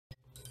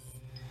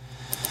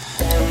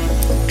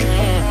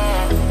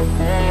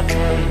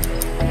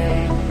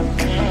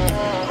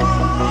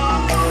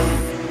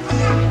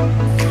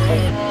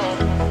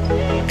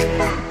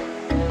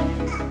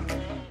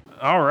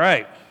All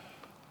right.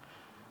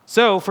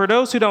 So for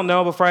those who don't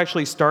know, before I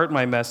actually start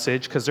my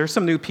message, because there's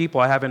some new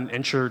people I haven't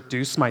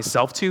introduced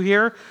myself to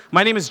here.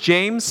 My name is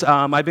James.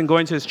 I've been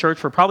going to this church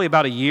for probably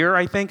about a year,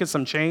 I think, and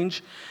some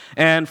change.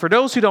 And for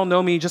those who don't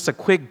know me, just a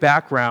quick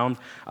background.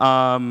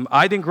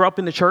 I didn't grow up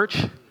in the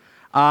church.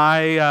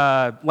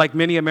 I, like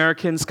many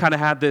Americans, kind of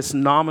had this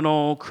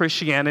nominal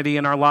Christianity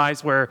in our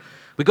lives where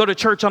we go to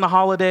church on the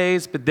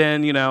holidays, but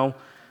then,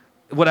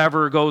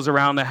 whatever goes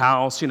around the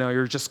house,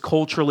 you're just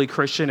culturally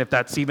Christian, if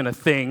that's even a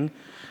thing.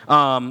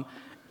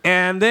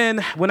 And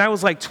then when I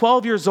was like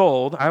 12 years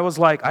old, I was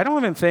like, I don't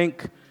even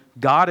think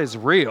God is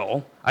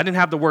real. I didn't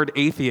have the word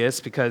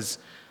atheist because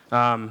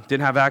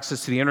didn't have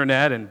access to the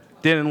internet and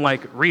didn't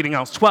like reading. I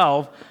was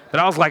 12, but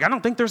I was like, I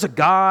don't think there's a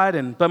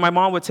God. But my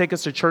mom would take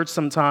us to church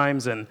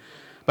sometimes. And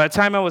by the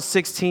time I was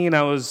 16,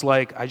 I was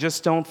like, I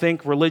just don't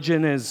think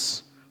religion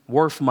is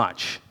worth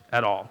much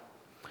at all.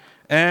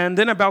 And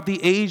then about the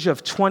age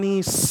of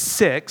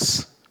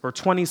 26 or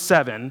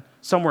 27,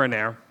 somewhere in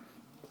there,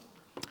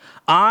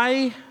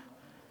 I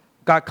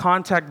got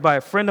contacted by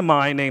a friend of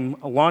mine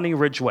named Lonnie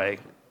Ridgway.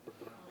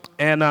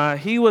 And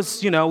he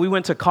was, we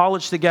went to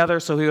college together,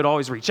 so he would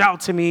always reach out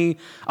to me,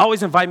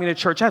 always invite me to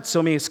church. I had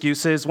so many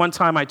excuses. One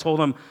time I told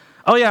him,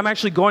 oh yeah, I'm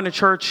actually going to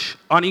church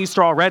on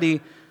Easter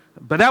already.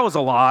 But that was a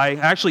lie. I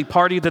actually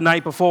partied the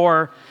night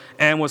before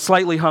and was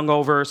slightly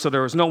hungover, so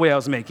there was no way I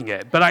was making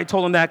it. But I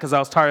told him that because I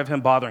was tired of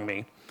him bothering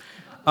me.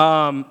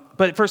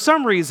 But for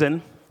some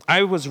reason,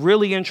 I was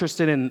really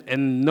interested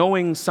in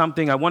knowing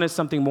something. I wanted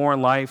something more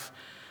in life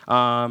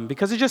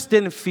because it just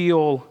didn't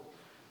feel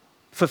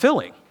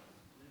fulfilling.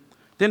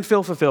 Didn't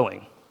feel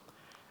fulfilling.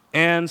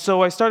 And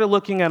so I started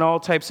looking at all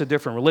types of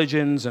different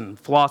religions and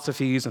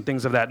philosophies and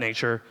things of that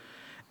nature.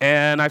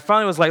 And I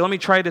finally was like, let me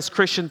try this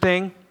Christian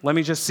thing. Let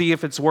me just see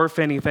if it's worth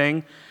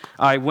anything.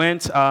 I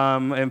went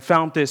and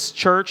found this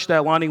church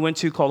that Lonnie went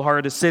to called Heart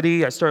of the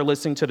City. I started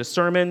listening to the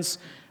sermons,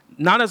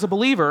 not as a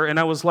believer, and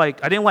I was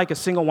like, I didn't like a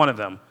single one of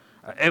them.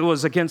 It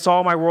was against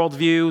all my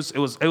worldviews.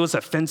 It was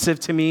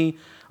offensive to me.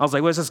 I was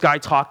like, what is this guy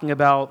talking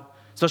about?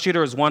 Especially there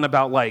was one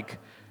about like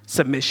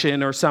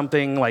submission or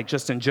something, like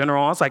just in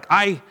general. I was like,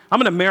 I'm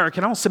an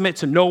American. I don't submit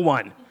to no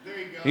one,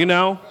 you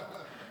know?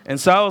 And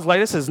so I was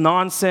like, this is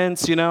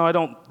nonsense. I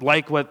don't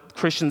like what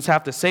Christians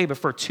have to say. But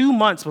for 2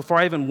 months before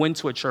I even went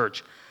to a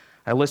church,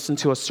 I listened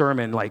to a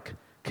sermon like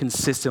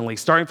consistently,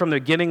 starting from the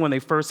beginning when they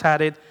first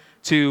had it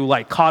to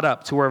like caught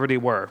up to wherever they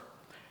were.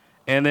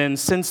 And then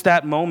since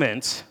that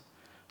moment,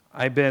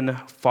 I've been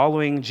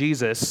following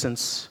Jesus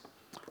since,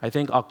 I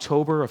think,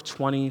 October of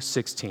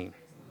 2016.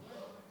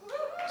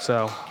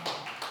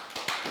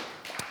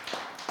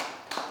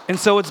 And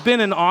so it's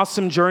been an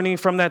awesome journey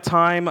from that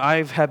time.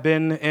 I have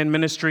been in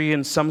ministry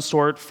in some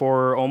sort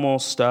for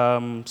almost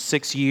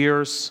 6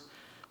 years,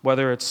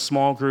 whether it's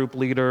small group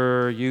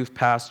leader, youth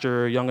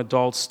pastor, young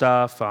adult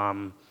stuff,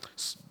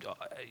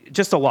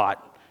 just a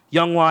lot.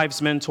 Young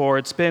Lives mentor.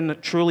 It's been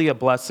truly a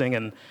blessing,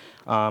 and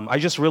I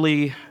just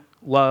really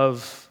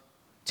love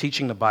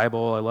teaching the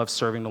Bible. I love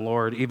serving the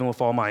Lord, even with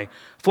all my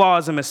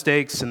flaws and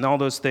mistakes and all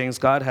those things.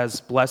 God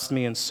has blessed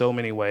me in so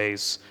many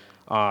ways.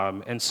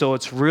 And so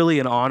it's really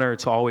an honor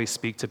to always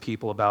speak to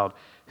people about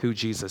who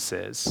Jesus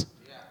is.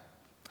 Yeah.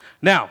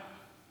 Now,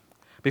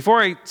 before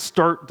I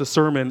start the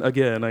sermon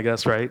again, I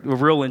guess, right, a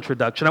real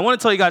introduction, I want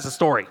to tell you guys a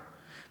story.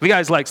 You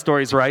guys like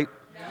stories, right?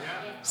 Yeah.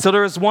 So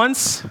there was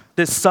once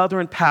this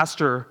Southern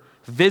pastor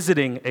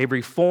visiting a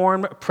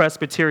Reformed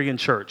Presbyterian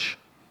church.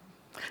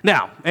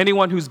 Now,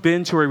 anyone who's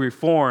been to a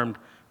Reformed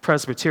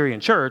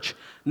Presbyterian church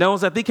knows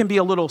that they can be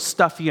a little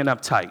stuffy and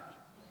uptight.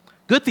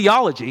 Good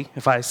theology,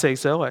 if I say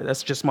so.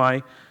 That's just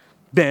my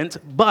bent,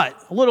 but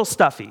a little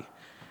stuffy.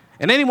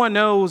 And anyone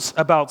knows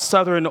about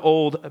Southern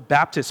old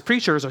Baptist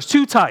preachers, there's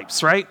two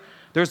types, right?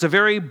 There's the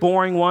very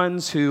boring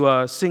ones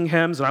who sing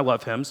hymns, and I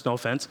love hymns, no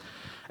offense.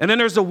 And then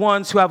there's the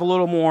ones who have a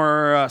little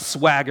more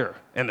swagger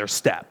in their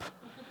step,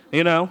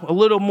 a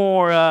little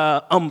more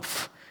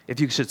oomph, if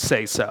you should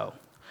say so.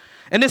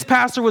 And this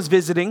pastor was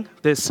visiting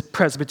this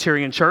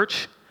Presbyterian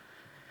church,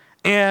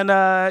 and,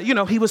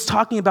 he was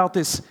talking about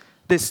this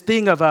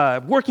thing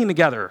of working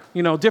together,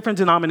 different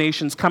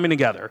denominations coming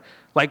together,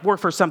 like work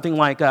for something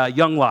like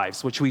Young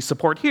Lives, which we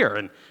support here,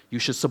 and you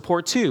should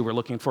support too. We're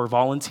looking for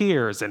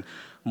volunteers and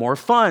more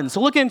fun. So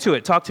look into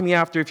it. Talk to me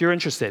after if you're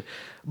interested.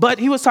 But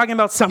he was talking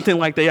about something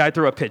like that. I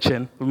threw a pitch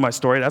in with my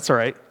story. That's all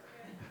right.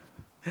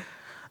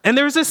 And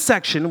there was this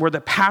section where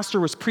the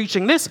pastor was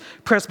preaching. This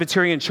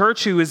Presbyterian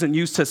church, who isn't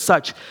used to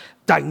such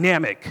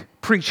dynamic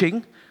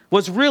preaching,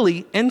 was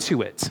really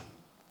into it.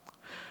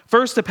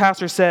 First, the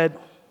pastor said,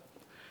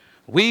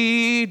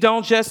 we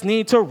don't just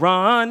need to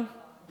run.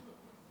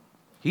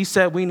 He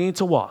said we need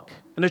to walk.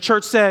 And the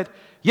church said,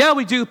 yeah,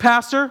 we do,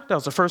 Pastor. That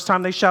was the first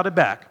time they shouted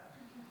back.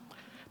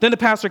 Then the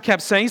pastor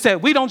kept saying, he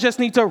said, we don't just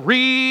need to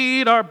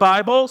read our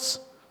Bibles.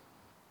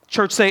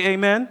 Church say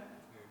amen.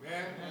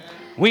 Amen.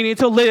 We need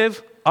to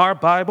live our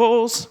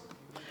Bibles.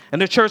 And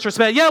the church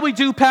responded, yeah, we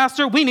do,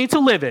 Pastor. We need to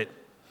live it.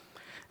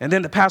 And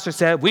then the pastor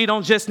said, we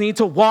don't just need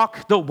to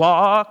walk the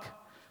walk.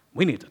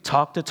 We need to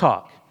talk the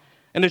talk.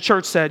 And the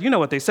church said, you know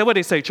what they said. What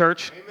did they say,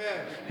 church?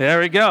 Amen. There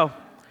we go.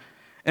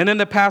 And then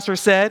the pastor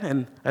said,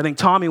 and I think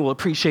Tommy will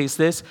appreciate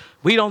this,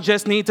 we don't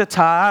just need to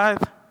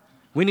tithe.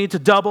 We need to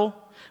double.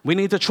 We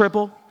need to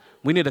triple.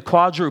 We need to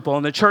quadruple.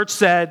 And the church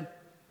said,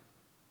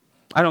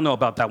 I don't know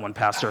about that one,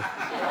 pastor.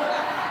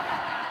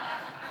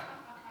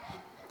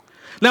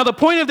 Now, the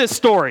point of this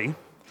story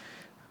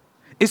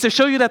is to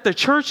show you that the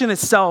church in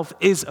itself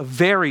is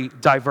very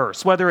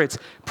diverse, whether it's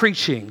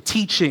preaching,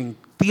 teaching,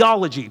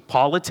 theology,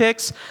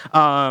 politics,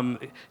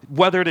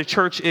 whether the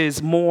church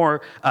is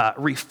more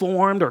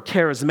reformed or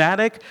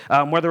charismatic,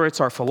 whether it's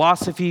our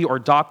philosophy or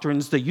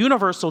doctrines, the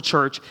universal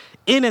church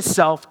in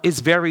itself is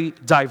very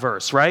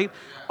diverse, right?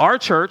 Our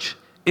church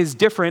is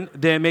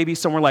different than maybe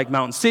somewhere like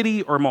Mountain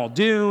City or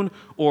Muldoon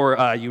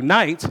or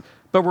Unite,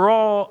 but we're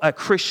all a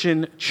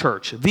Christian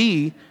church,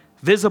 the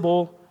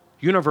visible,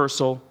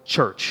 universal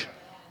church.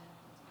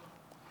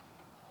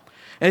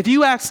 And if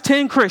you ask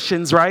 10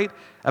 Christians, right,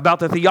 about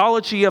the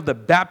theology of the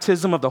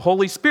baptism of the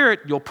Holy Spirit,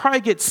 you'll probably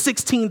get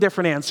 16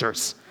 different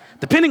answers,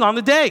 depending on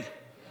the day.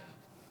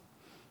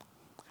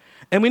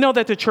 And we know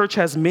that the church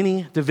has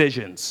many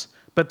divisions,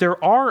 but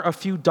there are a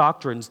few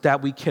doctrines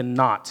that we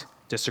cannot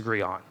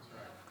disagree on.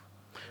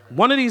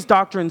 One of these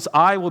doctrines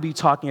I will be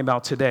talking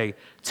about today.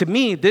 To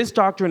me, this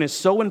doctrine is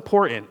so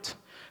important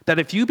that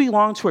if you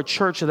belong to a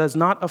church that does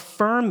not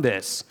affirm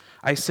this,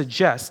 I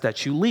suggest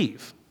that you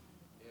leave.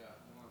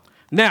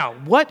 Now,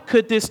 what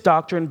could this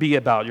doctrine be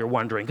about, you're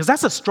wondering? Because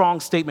that's a strong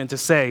statement to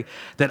say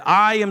that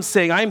I am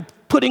saying, I'm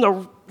putting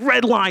a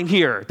red line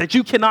here that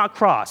you cannot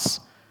cross.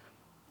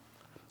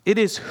 It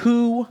is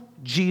who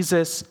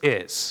Jesus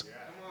is.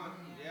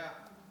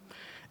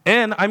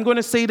 And I'm going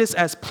to say this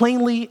as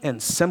plainly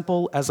and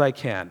simple as I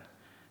can.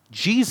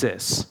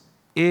 Jesus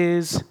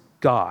is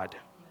God.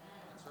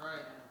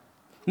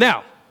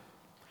 Now,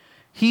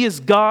 he is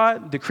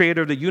God, the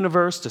creator of the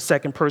universe, the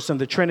second person of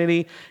the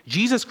Trinity.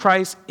 Jesus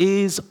Christ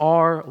is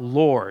our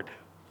Lord.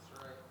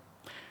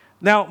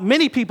 Now,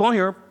 many people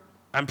here,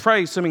 I'm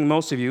probably assuming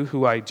most of you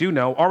who I do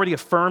know, already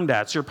affirm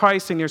that. So you're probably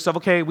saying to yourself,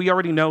 okay, we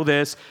already know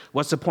this.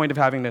 What's the point of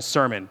having this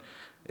sermon?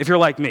 If you're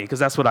like me, because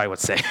that's what I would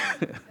say.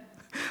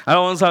 I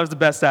don't always have the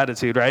best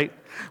attitude, right?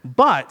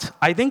 But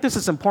I think this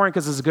is important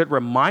because it's a good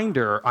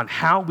reminder on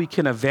how we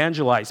can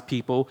evangelize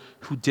people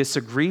who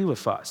disagree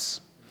with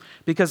us.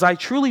 Because I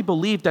truly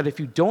believe that if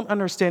you don't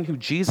understand who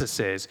Jesus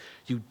is,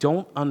 you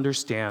don't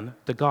understand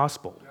the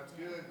gospel. That's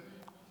good.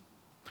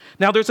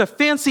 Now, there's a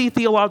fancy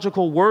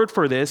theological word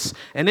for this,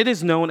 and it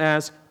is known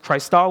as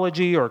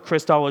Christology or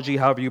Christology,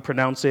 however you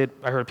pronounce it.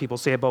 I heard people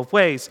say it both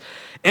ways.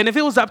 And if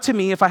it was up to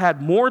me, if I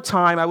had more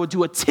time, I would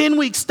do a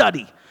 10-week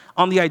study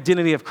on the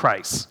identity of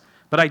Christ.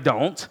 But I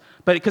don't.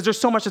 But because there's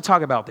so much to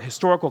talk about, the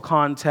historical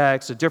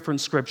context, the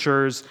different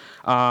scriptures,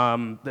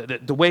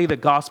 the way the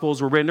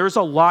Gospels were written. There's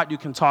a lot you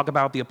can talk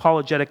about, the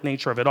apologetic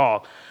nature of it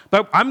all.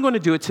 But I'm going to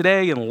do it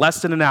today in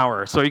less than an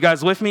hour. So are you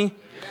guys with me?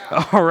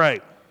 Yeah. All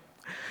right.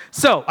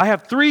 So I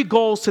have 3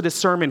 goals to this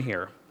sermon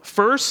here.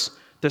 First,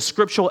 the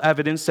scriptural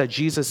evidence that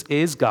Jesus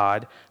is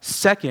God.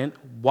 Second,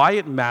 why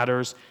it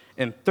matters.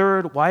 And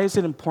third, why is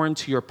it important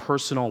to your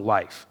personal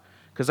life?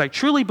 Because I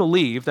truly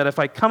believe that if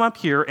I come up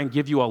here and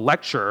give you a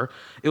lecture,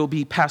 it will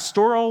be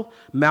pastoral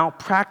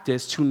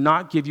malpractice to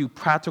not give you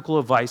practical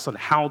advice on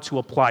how to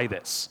apply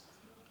this.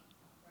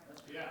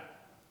 Yeah.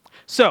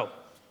 So,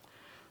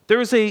 there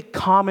is a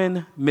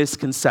common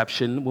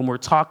misconception when we're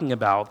talking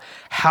about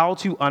how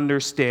to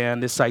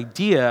understand this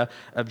idea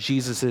of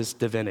Jesus'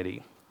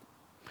 divinity.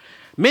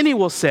 Many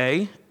will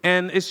say,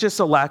 and it's just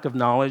a lack of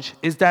knowledge,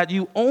 is that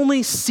you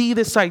only see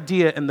this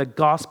idea in the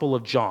Gospel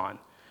of John.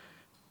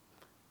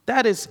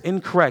 That is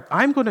incorrect.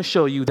 I'm going to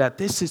show you that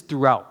this is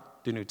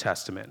throughout the New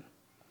Testament.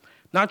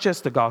 Not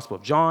just the Gospel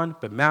of John,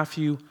 but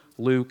Matthew,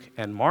 Luke,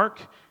 and Mark,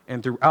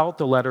 and throughout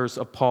the letters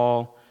of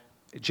Paul,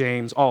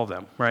 James, all of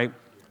them, right?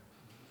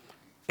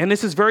 And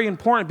this is very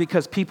important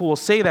because people will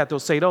say that. They'll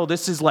say, oh,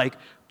 this is like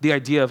the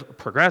idea of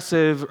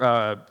progressive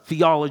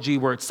theology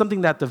where it's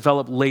something that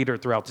developed later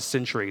throughout the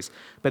centuries,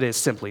 but it is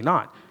simply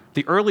not.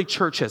 The early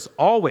church has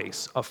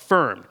always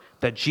affirmed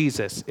that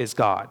Jesus is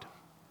God.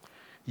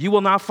 You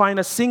will not find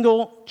a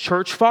single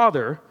church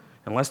father,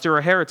 unless they're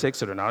a heretic,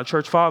 so they're not a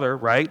church father,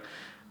 right,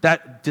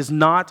 that does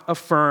not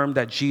affirm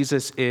that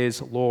Jesus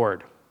is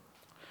Lord.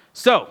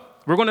 So,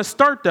 we're going to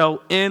start,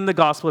 though, in the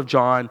Gospel of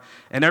John,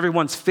 and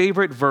everyone's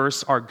favorite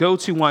verse, our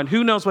go-to one.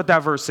 Who knows what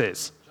that verse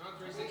is? John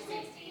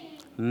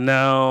 3:16.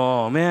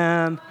 No,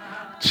 man.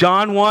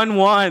 John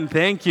 1:1.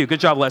 Thank you.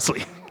 Good job,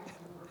 Leslie.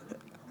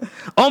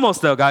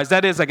 Almost, though, guys.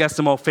 That is, I guess,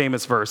 the most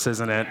famous verse,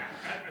 isn't it?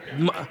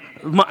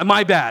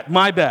 My bad.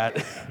 My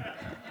bad.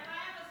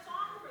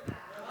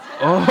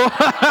 Oh.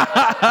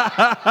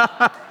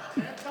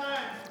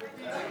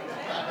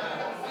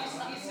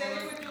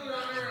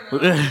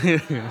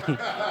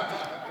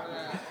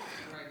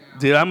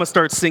 Dude, I'm going to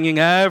start singing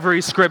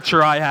every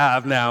scripture I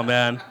have now,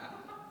 man.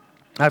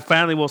 I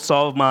finally will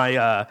solve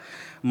my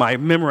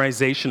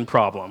memorization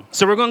problem.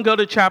 So we're going to go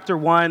to chapter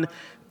 1,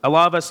 A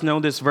lot of us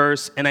know this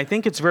verse, and I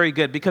think it's very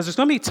good because there's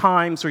going to be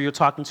times where you're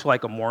talking to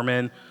like a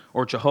Mormon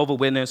or Jehovah's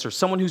Witness or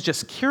someone who's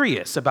just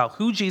curious about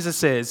who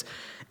Jesus is.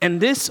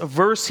 And this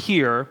verse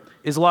here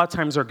is a lot of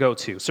times our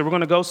go-to. So we're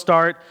going to go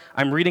start.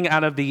 I'm reading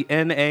out of the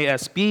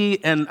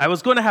NASB, and I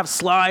was going to have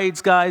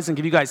slides, guys, and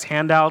give you guys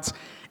handouts,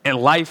 and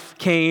life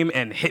came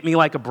and hit me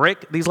like a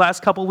brick these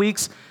last couple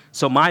weeks.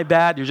 So my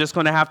bad. You're just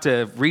going to have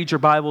to read your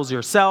Bibles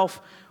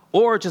yourself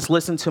or just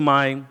listen to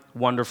my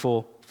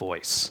wonderful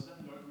voice.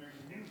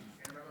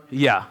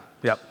 Yeah,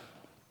 yep.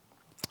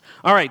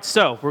 All right,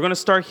 so we're going to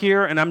start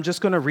here, and I'm just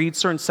going to read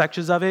certain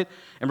sections of it,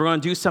 and we're going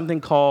to do something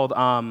called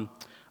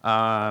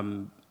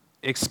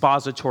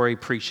expository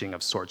preaching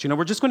of sorts.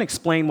 We're just going to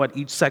explain what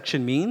each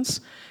section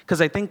means,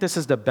 because I think this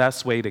is the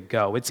best way to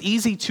go. It's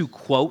easy to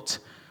quote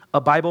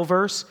a Bible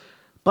verse,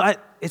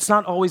 but it's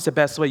not always the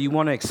best way. You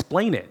want to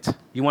explain it.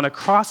 You want to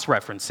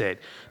cross-reference it,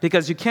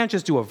 because you can't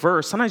just do a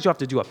verse. Sometimes you have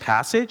to do a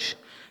passage,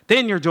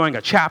 then you're doing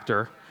a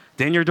chapter,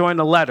 then you're doing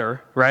a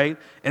letter, right?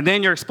 And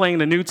then you're explaining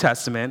the New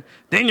Testament.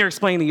 Then you're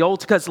explaining the Old,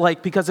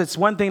 because it's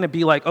one thing to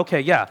be like, okay,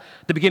 yeah,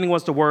 the beginning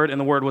was the Word, and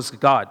the Word was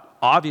God.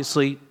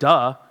 Obviously,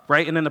 duh,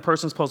 right? And then the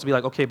person's supposed to be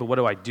like, okay, but what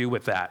do I do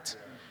with that,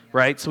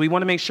 right? So we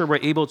want to make sure we're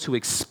able to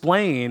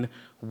explain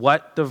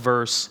what the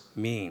verse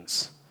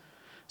means.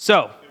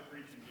 So,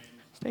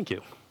 thank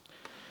you.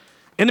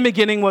 In the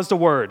beginning was the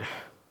Word,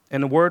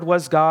 and the Word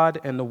was God,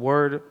 and the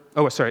Word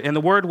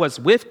was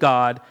with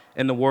God,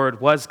 and the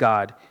Word was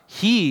God.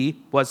 He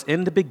was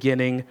in the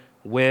beginning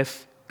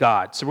with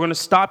God. So we're going to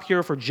stop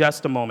here for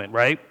just a moment,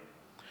 right?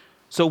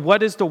 So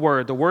what is the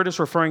Word? The Word is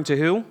referring to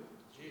who?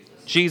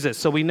 Jesus.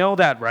 So we know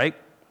that, right?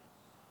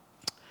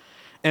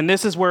 And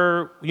this is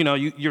where,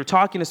 you're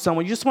talking to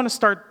someone. You just want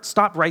to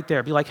stop right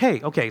there. Be like,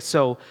 hey, okay,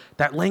 so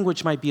that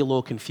language might be a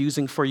little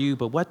confusing for you,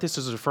 but what this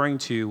is referring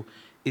to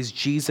is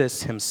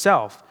Jesus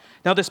himself.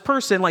 Now, this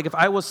person, like if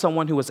I was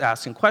someone who was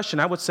asking a question,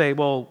 I would say,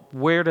 well,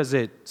 where does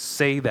it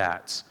say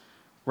that,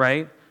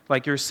 right?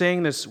 Like you're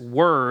saying this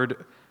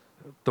word,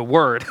 the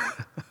word,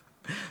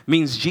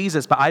 means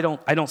Jesus, but I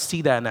don't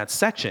see that in that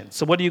section.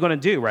 So what are you going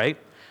to do, right?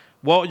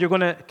 Well, you're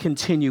going to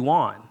continue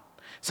on.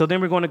 So then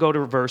we're going to go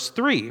to verse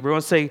 3. We're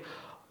going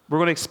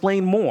to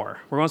explain more.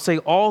 We're going to say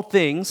all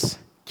things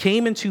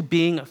came into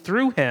being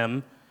through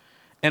him,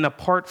 and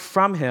apart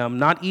from him,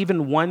 not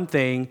even one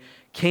thing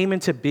came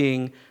into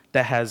being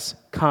that has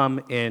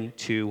come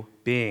into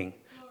being.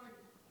 Lord.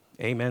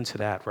 Amen to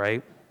that,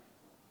 right?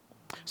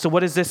 So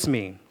what does this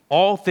mean?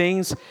 All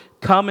things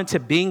come into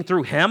being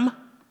through him?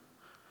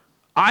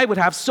 I would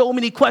have so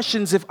many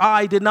questions if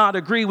I did not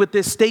agree with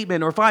this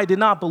statement or if I did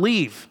not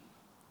believe.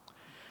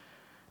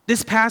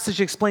 This passage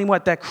explains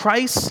what? That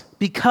Christ,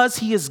 because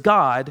he is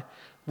God,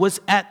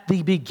 was at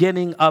the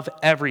beginning of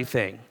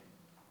everything.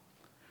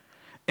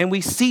 And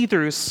we see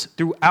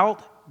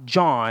throughout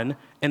John,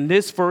 and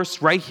this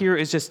verse right here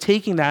is just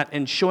taking that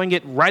and showing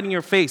it right in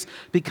your face,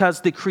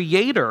 because the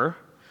Creator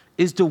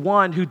is the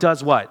one who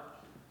does what?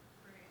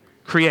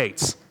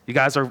 Creates. You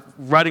guys are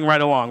running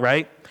right along,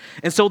 right?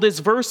 And so this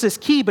verse is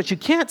key, but you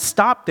can't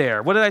stop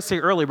there. What did I say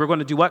earlier? We're going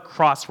to do what?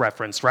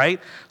 Cross-reference,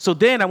 right? So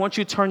then I want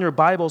you to turn your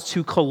Bibles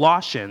to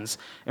Colossians,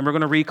 and we're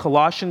going to read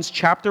Colossians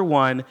chapter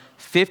 1,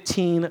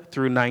 15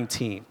 through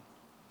 19.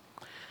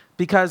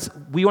 Because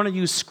we want to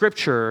use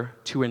Scripture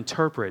to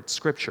interpret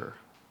Scripture.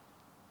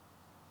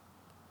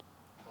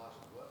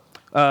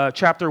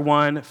 Chapter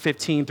 1,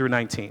 15 through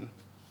 19.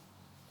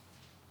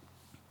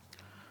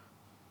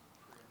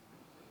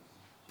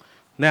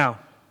 Now,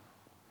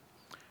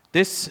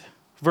 this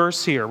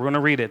verse here, we're going to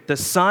read it. The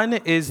Son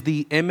is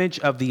the image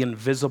of the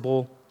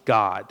invisible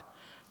God,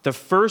 the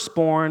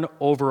firstborn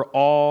over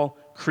all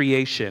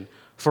creation.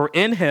 For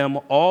in him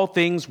all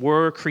things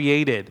were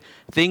created,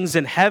 things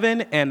in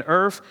heaven and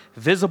earth,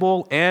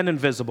 visible and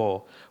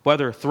invisible,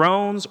 whether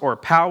thrones or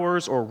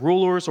powers or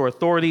rulers or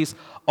authorities,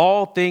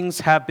 all things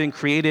have been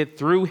created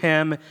through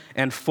him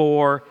and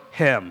for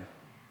him.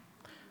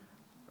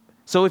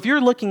 So if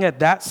you're looking at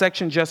that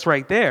section just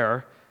right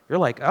there, you're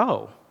like,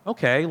 oh,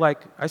 okay,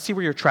 like I see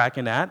where you're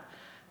tracking at.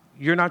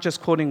 You're not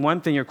just quoting one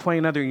thing, you're quoting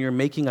another, and you're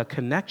making a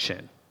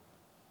connection,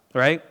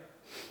 right?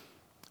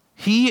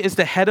 He is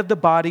the head of the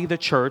body, the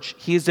church.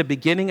 He is the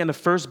beginning and the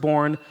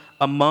firstborn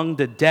among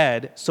the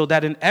dead, so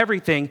that in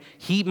everything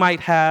he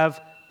might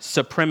have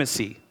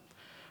supremacy.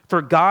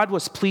 For God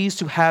was pleased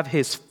to have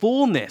his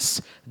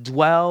fullness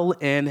dwell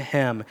in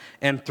him,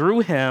 and through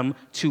him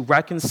to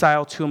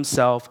reconcile to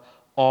himself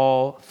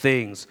all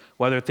things,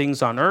 whether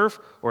things on earth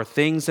or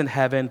things in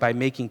heaven, by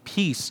making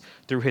peace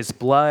through his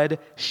blood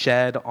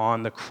shed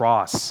on the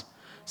cross.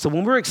 So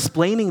when we're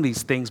explaining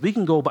these things, we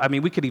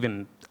could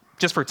even,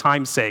 just for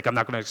time's sake, I'm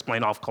not going to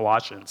explain all of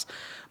Colossians,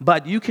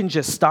 but you can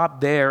just stop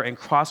there and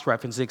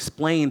cross-reference and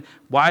explain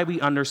why we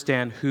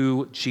understand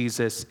who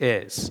Jesus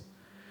is,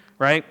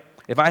 right?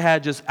 If I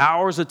had just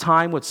hours of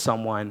time with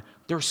someone,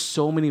 there's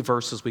so many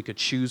verses we could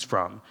choose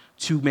from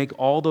to make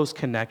all those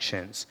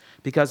connections,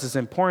 because it's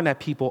important that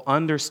people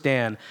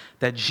understand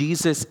that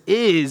Jesus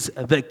is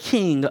the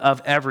King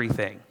of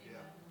everything.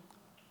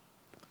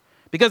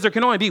 Because there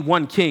can only be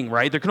one king,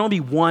 right? There can only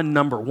be one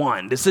number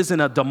one. This isn't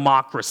a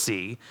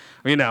democracy,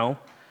 you know?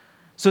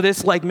 So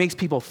this like makes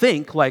people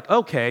think like,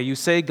 okay, you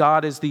say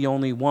God is the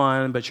only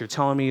one, but you're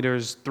telling me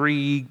there's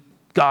three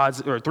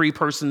gods or three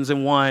persons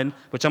in one,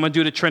 which I'm going to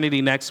do the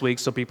Trinity next week,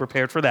 so be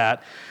prepared for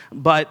that.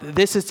 But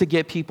this is to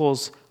get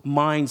people's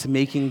minds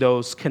making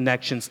those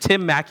connections.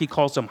 Tim Mackey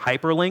calls them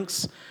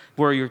hyperlinks,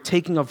 where you're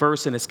taking a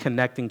verse and it's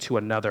connecting to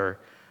another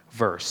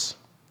verse,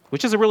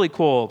 which is a really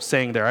cool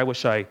saying there. I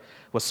wish I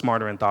was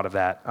smarter and thought of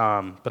that,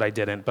 but I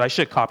didn't. But I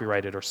should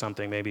copyright it or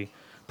something, maybe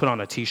put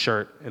on a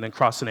T-shirt, and then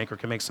Cross and Anchor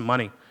can make some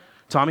money.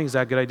 Tommy, is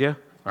that a good idea?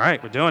 All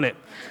right, we're doing it.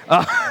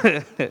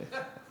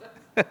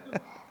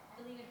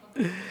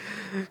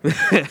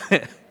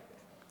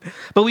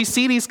 But we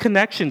see these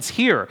connections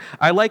here.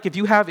 I like if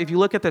you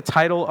look at the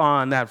title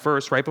on that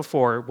verse right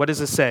before, what does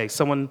it say?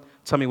 Someone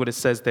tell me what it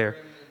says there.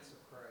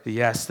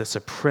 Yes, the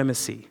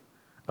supremacy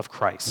of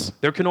Christ.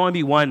 There can only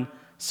be one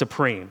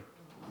supreme.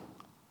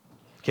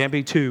 Can't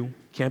be two,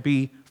 can't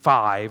be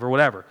five or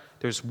whatever.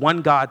 There's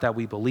one God that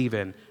we believe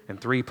in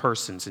three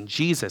persons. And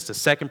Jesus, the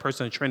second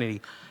person of the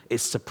Trinity,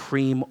 is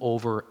supreme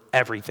over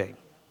everything.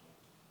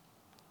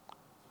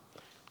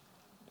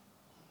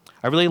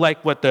 I really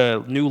like what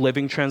the New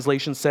Living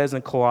Translation says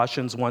in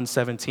Colossians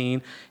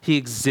 1:17. He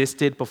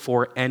existed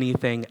before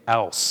anything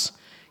else.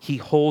 He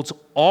holds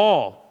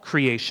all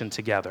creation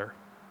together.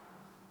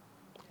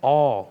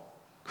 All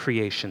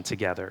creation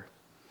together.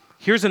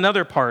 Here's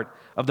another part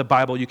of the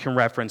Bible you can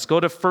reference. Go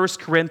to 1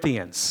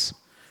 Corinthians.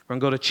 We're going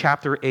to go to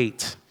chapter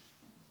 8.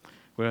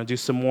 We're going to do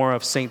some more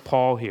of St.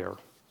 Paul here.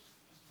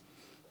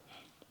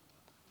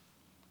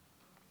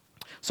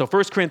 So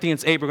 1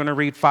 Corinthians 8, we're going to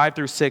read 5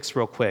 through 6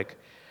 real quick.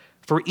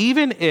 For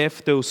even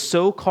if those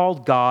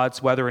so-called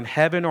gods, whether in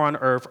heaven or on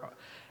earth,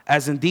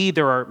 as indeed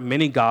there are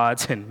many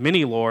gods and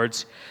many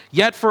lords,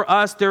 yet for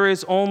us there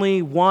is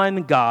only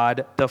one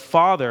God, the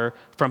Father,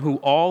 from whom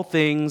all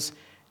things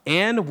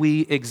and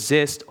we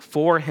exist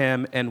for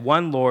him, and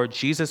one Lord,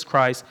 Jesus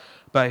Christ,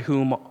 by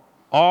whom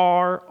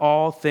are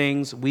all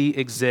things we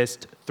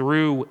exist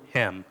through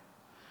him.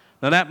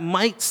 Now that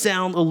might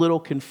sound a little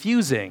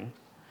confusing,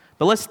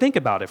 but let's think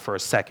about it for a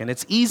second.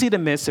 It's easy to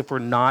miss if we're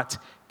not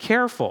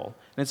careful.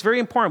 And it's very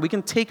important. We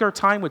can take our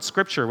time with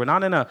Scripture. We're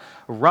not in a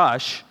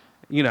rush.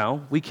 You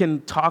know, we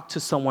can talk to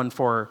someone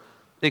for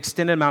an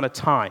extended amount of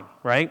time,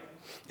 right?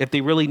 If they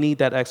really need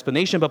that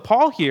explanation. But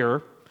Paul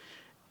here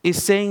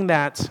is saying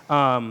that,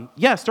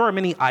 yes, there are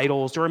many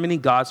idols, there are many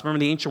gods. Remember, in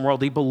the ancient world,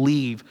 they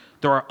believe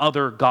there are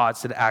other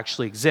gods that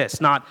actually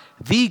exist. Not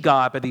the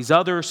God, but these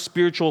other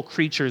spiritual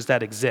creatures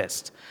that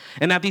exist.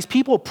 And that these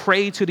people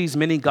pray to these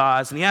many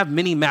gods, and they have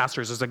many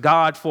masters. There's a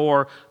god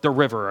for the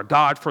river, a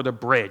god for the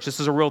bridge. This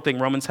is a real thing.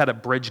 Romans had a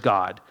bridge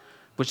god,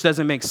 which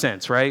doesn't make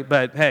sense, right?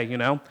 But hey, you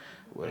know,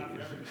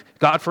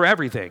 God for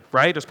everything,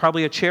 right? There's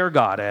probably a chair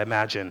god, I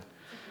imagine.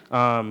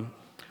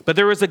 But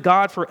there is a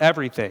God for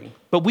everything.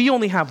 But we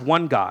only have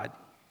one God,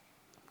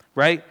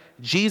 right?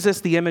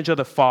 Jesus, the image of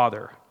the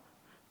Father.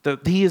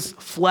 He is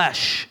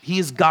flesh. He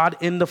is God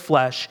in the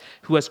flesh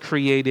who has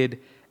created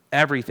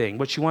everything.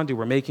 What you want to do,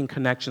 we're making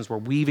connections. We're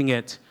weaving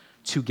it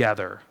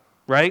together,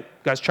 right?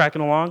 You guys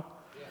tracking along?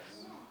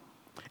 Yes.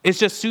 It's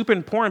just super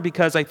important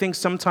because I think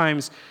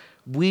sometimes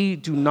we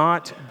do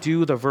not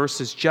do the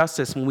verses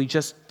justice when we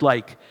just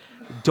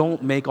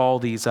don't make all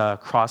these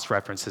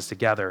cross-references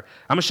together.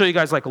 I'm going to show you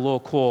guys a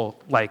little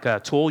cool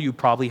tool you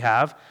probably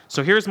have.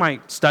 So here's my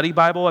study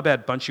Bible. I bet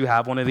a bunch of you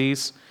have one of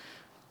these.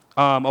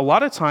 A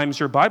lot of times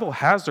your Bible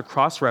has the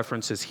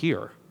cross-references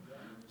here.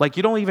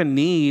 You don't even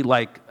need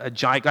a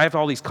giant, I have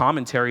all these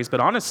commentaries, but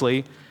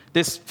honestly,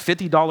 this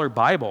 $50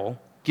 Bible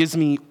gives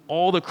me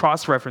all the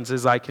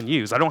cross-references I can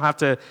use. I don't have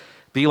to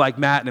be like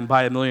Matt and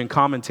buy a million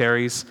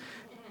commentaries,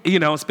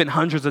 spend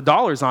hundreds of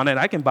dollars on it.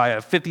 I can buy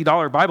a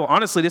 $50 Bible.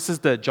 Honestly, this is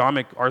the John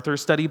MacArthur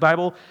Study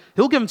Bible.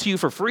 He'll give them to you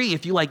for free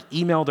if you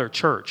email their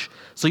church.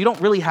 So you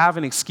don't really have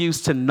an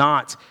excuse to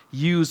not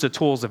use the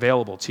tools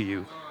available to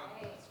you.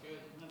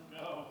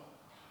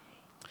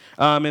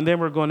 And then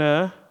we're going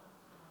to,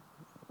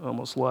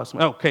 almost lost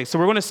my, okay, so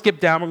we're going to skip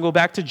down. We're going to go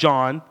back to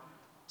John.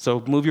 So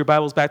move your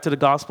Bibles back to the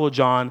Gospel of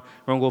John.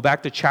 We're going to go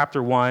back to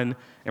chapter 1.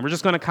 And we're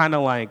just going to kind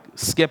of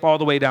skip all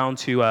the way down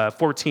to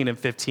 14 and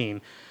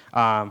 15.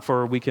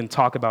 For we can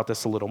talk about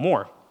this a little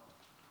more.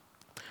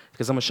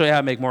 Because I'm going to show you how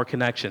to make more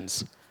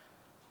connections.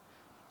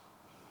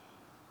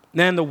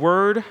 Then the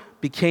Word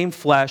became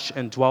flesh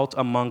and dwelt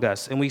among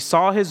us, and we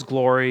saw his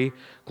glory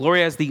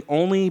as the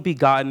only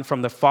begotten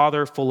from the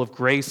Father, full of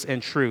grace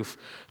and truth.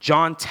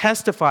 John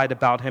testified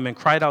about him and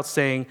cried out,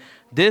 saying,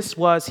 "This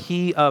was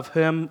he of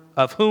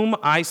whom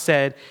I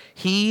said,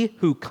 he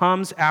who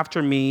comes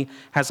after me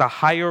has a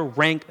higher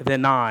rank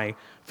than I,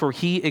 for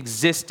he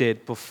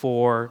existed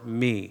before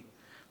me."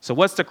 So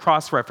what's the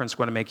cross-reference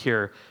we're going to make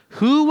here?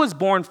 Who was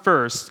born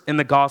first in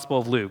the Gospel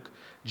of Luke?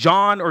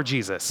 John or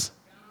Jesus?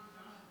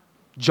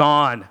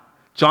 John.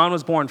 John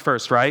was born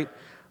first, right?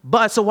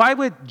 But so why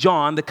would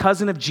John, the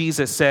cousin of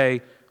Jesus,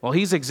 say, well,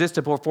 he's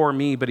existed before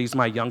me, but he's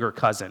my younger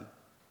cousin?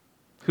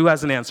 Who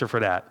has an answer for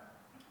that?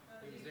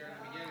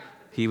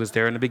 He was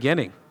there in the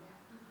beginning.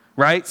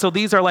 right? So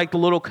these are like the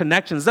little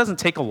connections. It doesn't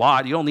take a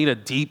lot. You don't need a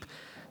deep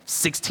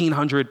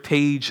 1,600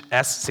 page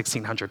essay,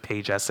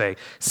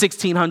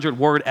 1,600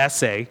 word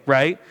essay,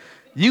 right?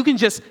 You can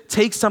just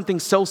take something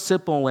so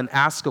simple and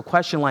ask a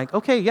question like,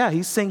 okay, yeah,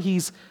 he's saying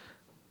he's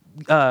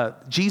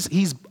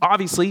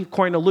obviously,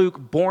 according to Luke,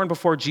 born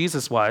before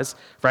Jesus was,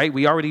 right?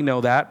 We already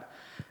know that.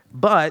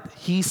 But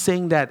he's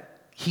saying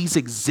that he's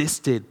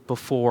existed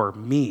before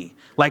me.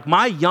 Like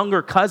my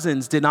younger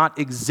cousins did not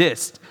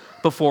exist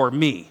before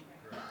me,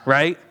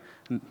 right?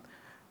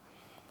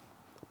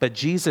 But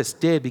Jesus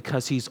did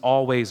because he's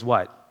always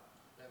what?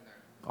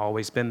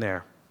 Always been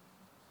there.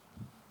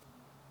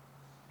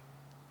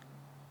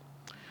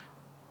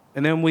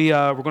 And then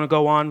we're going to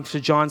go on to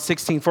John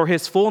 16. For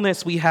his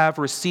fullness we have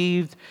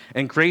received,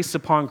 and grace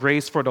upon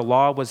grace, for the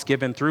law was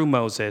given through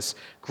Moses.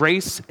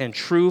 Grace and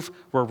truth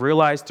were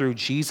realized through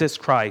Jesus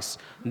Christ.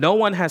 No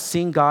one has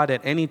seen God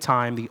at any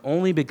time, the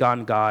only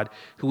begotten God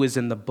who is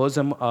in the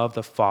bosom of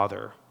the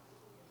Father.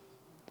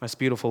 That's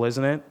beautiful,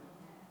 isn't it?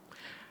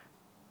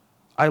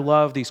 I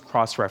love these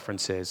cross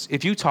references.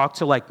 If you talk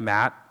to like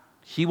Matt,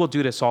 he will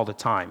do this all the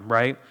time,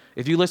 right?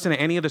 If you listen to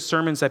any of the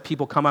sermons that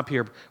people come up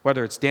here,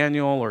 whether it's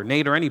Daniel or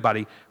Nate or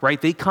anybody, right?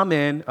 They come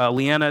in,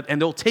 Leanna,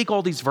 and they'll take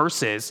all these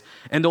verses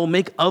and they'll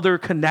make other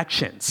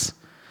connections,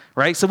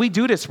 right? So we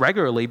do this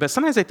regularly, but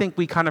sometimes I think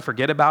we kind of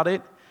forget about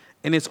it,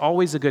 and it's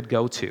always a good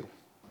go-to.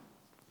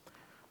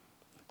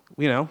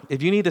 You know,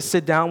 if you need to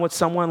sit down with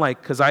someone,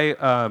 like, because I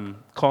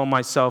call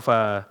myself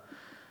the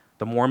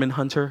Mormon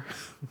hunter.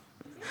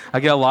 I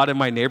get a lot in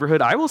my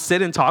neighborhood. I will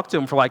sit and talk to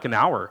them for like an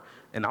hour,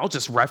 and I'll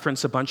just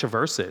reference a bunch of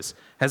verses.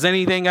 Has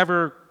anything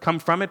ever come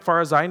from it, far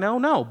as I know?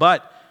 No,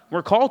 but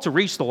we're called to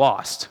reach the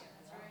lost.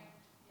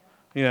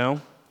 You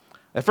know?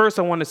 At first,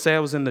 I wanted to say I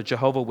was in the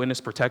Jehovah's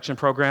Witness protection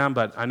program,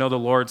 but I know the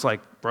Lord's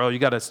like, bro, you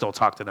got to still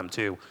talk to them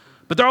too.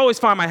 But they'll always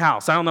find my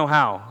house. I don't know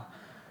how.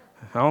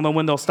 I don't know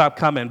when they'll stop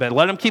coming, but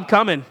let them keep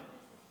coming.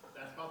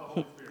 That's called the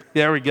Holy Spirit.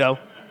 There we go.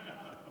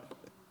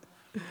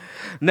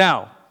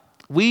 Now,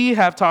 we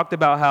have talked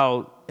about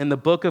how in the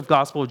book of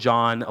Gospel of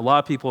John, a lot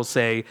of people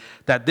say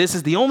that this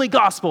is the only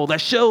gospel that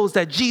shows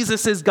that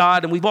Jesus is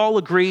God, and we've all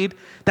agreed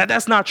that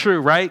that's not true,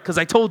 right? Because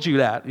I told you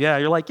that. Yeah,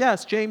 you're like,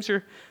 yes, James,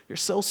 you're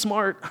so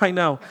smart. I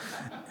know.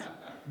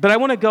 But I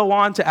want to go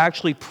on to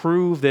actually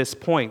prove this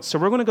point. So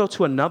we're going to go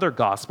to another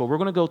gospel. We're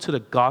going to go to the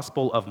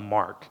Gospel of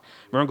Mark.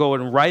 We're going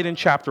to go right in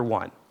chapter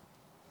 1.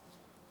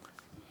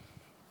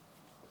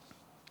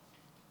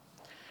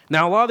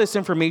 Now, a lot of this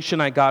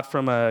information I got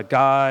from a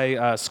guy,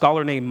 a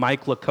scholar named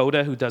Mike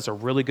Lakota, who does a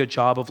really good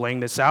job of laying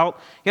this out.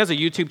 He has a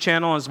YouTube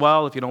channel as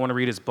well, if you don't want to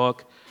read his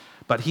book.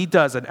 But he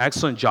does an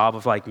excellent job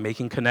of like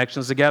making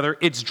connections together.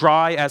 It's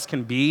dry as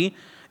can be.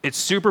 It's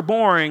super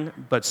boring,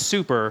 but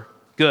super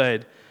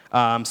good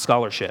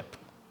scholarship.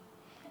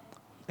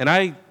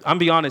 And I'm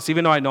be honest,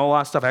 even though I know a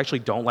lot of stuff, I actually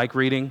don't like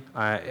reading.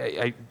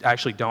 I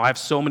actually don't. I have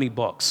so many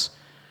books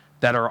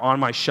that are on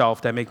my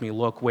shelf that make me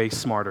look way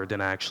smarter than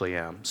I actually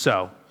am.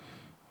 So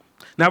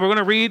now we're going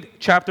to read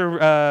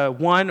chapter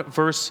 1,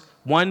 verse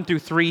 1 through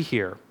 3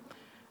 here.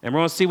 And we're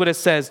going to see what it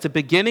says. The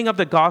beginning of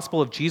the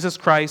gospel of Jesus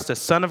Christ, the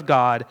Son of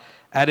God,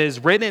 as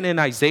is written in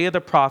Isaiah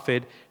the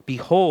prophet,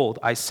 behold,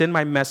 I send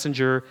my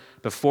messenger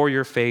before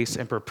your face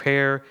and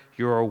prepare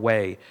your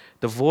way.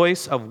 The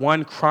voice of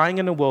one crying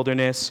in the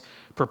wilderness,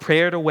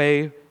 prepare the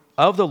way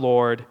of the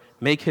Lord,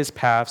 make his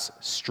paths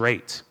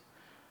straight.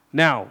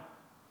 Now,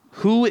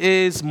 who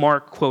is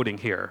Mark quoting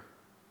here?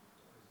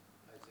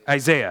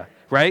 Isaiah,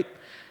 right?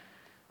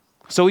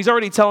 So he's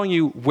already telling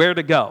you where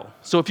to go.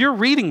 So if you're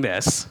reading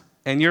this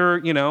and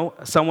you're,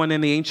 someone in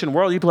the ancient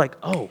world, you'd be like,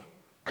 oh,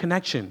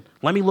 connection.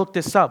 Let me look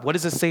this up. What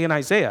does it say in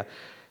Isaiah?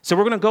 So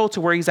we're going to go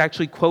to where he's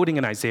actually quoting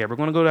in Isaiah. We're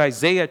going to go to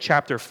Isaiah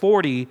chapter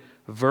 40,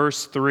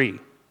 verse 3.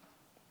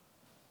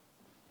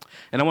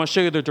 And I want to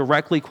show you they're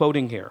directly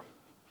quoting here.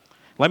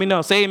 Let me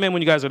know. Say amen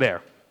when you guys are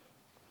there.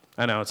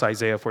 I know, it's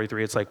Isaiah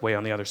 43. It's like way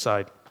on the other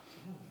side.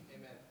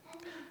 Amen.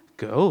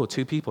 Go,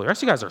 2 people. The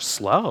rest of you guys are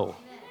slow.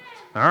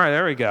 All right,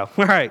 there we go.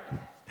 All right.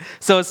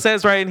 So it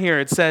says right in here,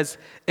 it says,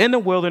 in the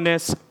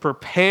wilderness,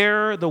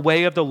 prepare the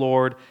way of the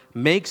Lord,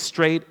 make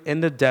straight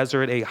in the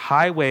desert a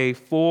highway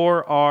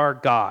for our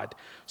God.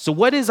 So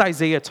what is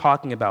Isaiah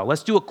talking about?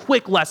 Let's do a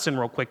quick lesson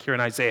real quick here in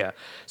Isaiah.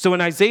 So in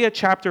Isaiah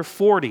chapter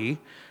 40,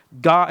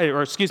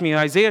 in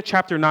Isaiah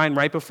chapter 9,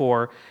 right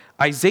before,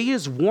 Isaiah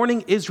is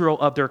warning Israel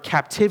of their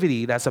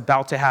captivity that's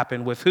about to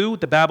happen with who?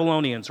 The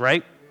Babylonians,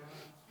 right?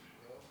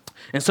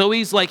 And so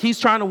he's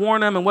trying to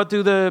warn them, and what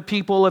do the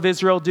people of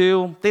Israel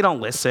do? They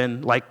don't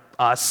listen, like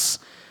us.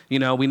 We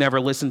never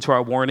listen to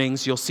our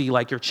warnings. You'll see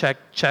like your check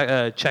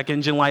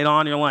engine light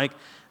on. You're like,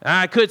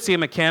 I could see a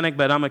mechanic,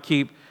 but I'm going to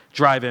keep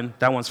driving.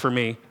 That one's for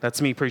me.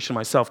 That's me preaching to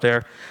myself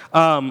there.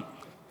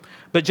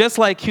 But just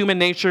like human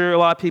nature, a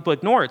lot of people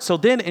ignore it. So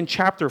then in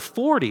chapter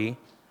 40,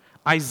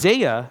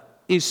 Isaiah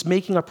is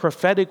making a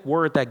prophetic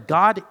word that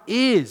God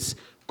is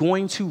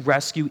going to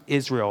rescue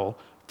Israel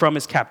from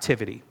his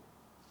captivity.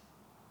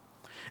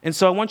 And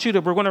so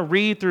we're going to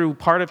read through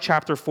part of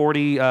chapter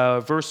 40,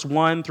 verse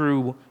 1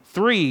 through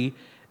 3,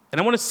 And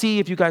I want to see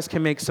if you guys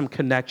can make some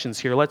connections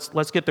here.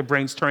 Let's get the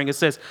brains turning. It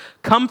says,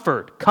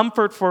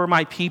 comfort for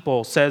my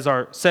people, says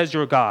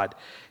your God.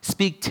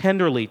 Speak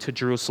tenderly to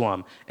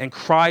Jerusalem and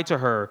cry to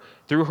her.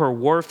 Through her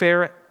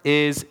warfare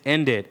is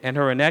ended, and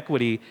her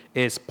iniquity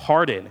is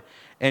pardoned.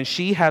 And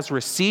she has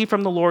received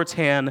from the Lord's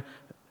hand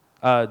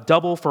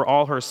double for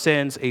all her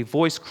sins. A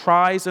voice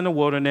cries in the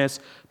wilderness,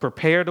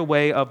 prepare the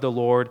way of the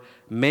Lord.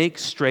 Make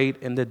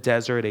straight in the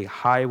desert a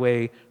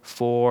highway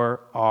for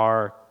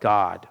our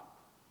God.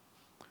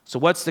 So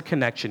what's the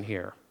connection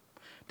here?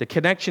 The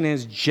connection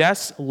is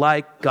just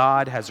like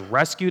God has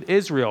rescued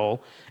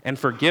Israel and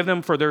forgiven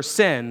them for their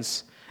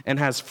sins and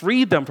has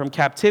freed them from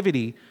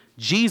captivity,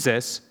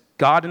 Jesus,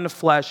 God in the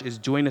flesh, is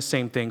doing the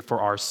same thing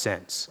for our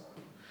sins.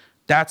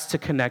 That's the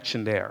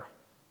connection there.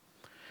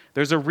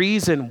 There's a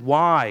reason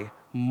why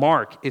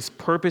Mark is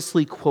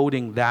purposely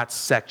quoting that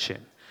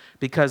section,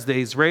 because the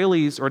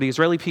Israelis or the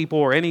Israeli people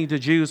or any of the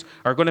Jews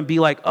are going to be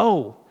like,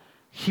 oh,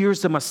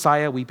 here's the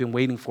Messiah we've been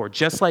waiting for.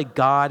 Just like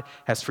God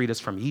has freed us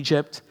from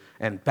Egypt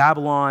and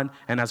Babylon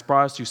and has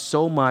brought us through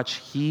so much,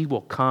 he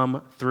will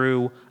come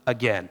through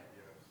again.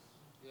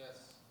 Yes.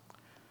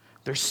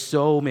 There's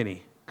so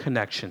many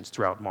connections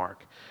throughout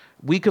Mark.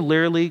 We could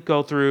literally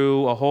go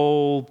through a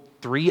whole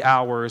 3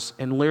 hours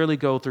and literally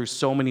go through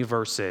so many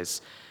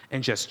verses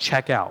and just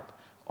check out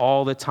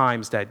all the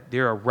times that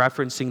they're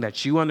referencing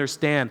that you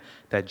understand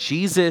that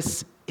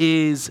Jesus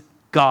is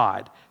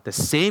God, the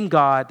same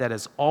God that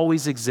has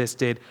always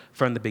existed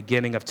from the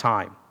beginning of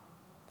time.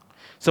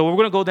 So we're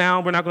going to go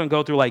down. We're not going to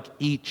go through like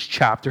each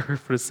chapter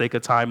for the sake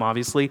of time,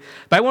 obviously.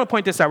 But I want to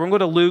point this out. We're going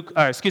to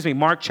go to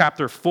Mark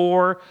chapter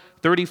 4,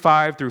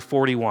 35 through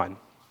 41.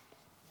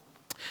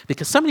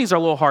 Because some of these are a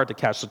little hard to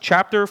catch. So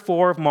chapter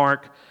 4 of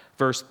Mark,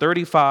 verse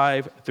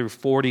 35 through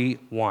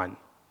 41.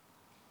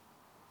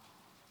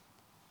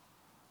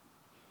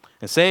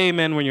 And say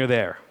amen when you're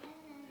there.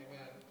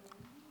 Amen.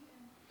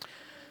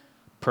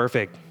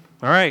 Perfect.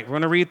 All right, we're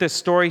going to read this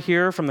story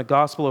here from the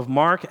Gospel of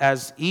Mark.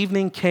 As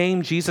evening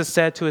came, Jesus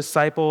said to his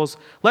disciples,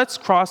 let's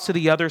cross to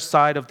the other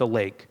side of the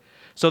lake.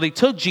 So they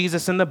took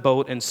Jesus in the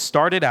boat and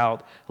started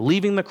out,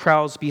 leaving the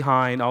crowds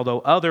behind, although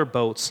other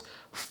boats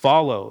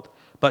followed.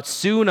 But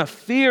soon a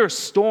fierce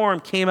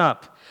storm came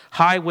up.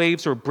 High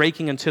waves were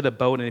breaking into the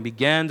boat, and it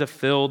began to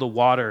fill the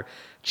water.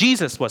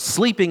 Jesus was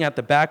sleeping at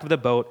the back of the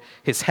boat,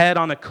 his head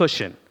on a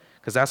cushion,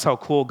 because that's how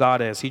cool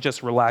God is. He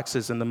just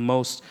relaxes in the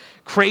most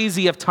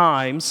crazy of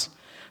times.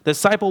 The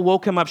disciple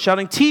woke him up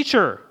shouting,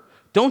 "Teacher,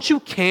 don't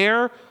you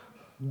care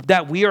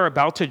that we are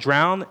about to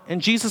drown?"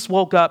 And Jesus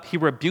woke up, he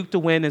rebuked the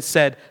wind and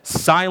said,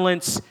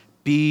 "Silence,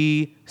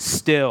 be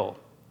still."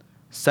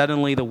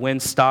 Suddenly the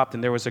wind stopped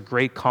and there was a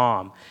great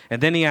calm.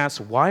 And then he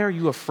asked, "Why are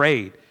you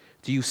afraid?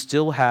 Do you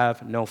still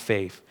have no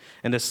faith?"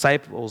 And the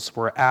disciples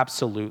were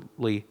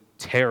absolutely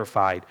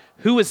terrified.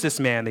 "Who is this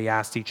man?" they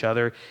asked each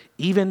other.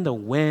 "Even the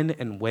wind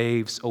and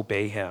waves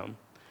obey him."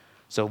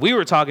 So if we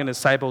were talking to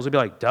disciples, we'd be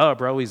like, duh,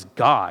 bro, he's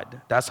God.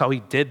 That's how he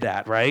did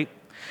that, right?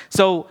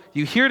 So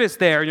you hear this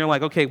there, and you're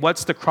like, okay,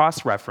 what's the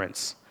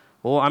cross-reference?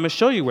 Well, I'm going to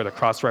show you where the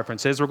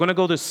cross-reference is. We're going to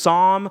go to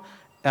Psalm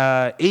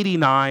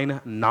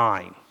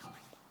 89:9.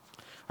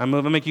 I'm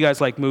going to make you guys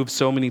move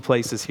so many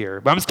places here.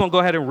 But I'm just going to go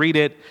ahead and read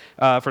it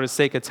for the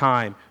sake of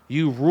time.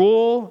 You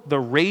rule the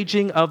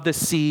raging of the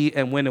sea,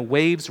 and when the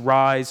waves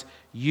rise,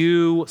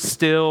 you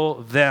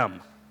still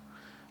them.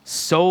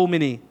 So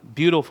many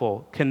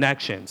beautiful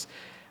connections.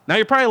 Now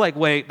you're probably like,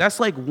 wait, that's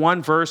like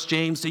one verse,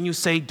 James. Didn't you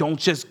say don't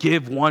just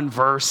give one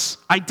verse?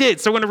 I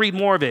did, so we're going to read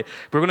more of it.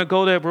 We're going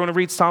to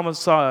read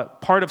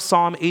part of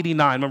Psalm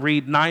 89. I'm going to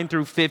read 9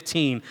 through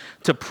 15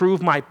 to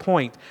prove my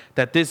point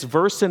that this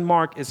verse in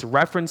Mark is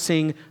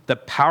referencing the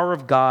power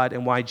of God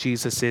and why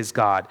Jesus is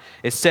God.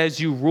 It says,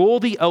 you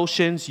rule the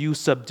oceans, you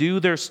subdue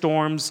their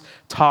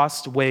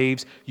storms-tossed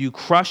waves, you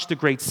crush the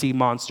great sea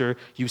monster,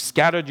 you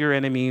scattered your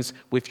enemies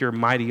with your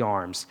mighty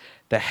arms.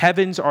 The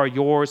heavens are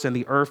yours and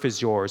the earth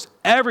is yours.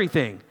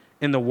 Everything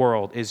in the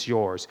world is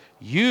yours.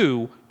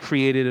 You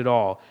created it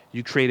all.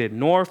 You created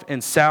north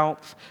and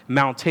south,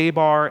 Mount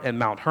Tabor and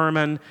Mount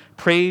Hermon.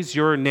 Praise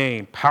your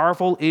name.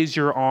 Powerful is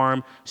your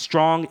arm.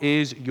 Strong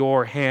is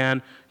your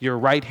hand. Your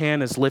right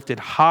hand is lifted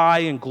high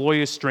in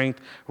glorious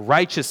strength.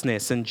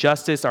 Righteousness and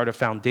justice are the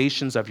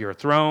foundations of your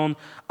throne.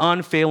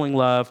 Unfailing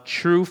love,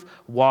 truth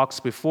walks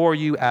before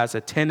you as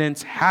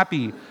attendants.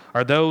 Happy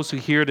are those who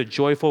hear the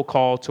joyful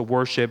call to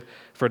worship,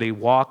 for they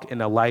walk in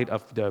the light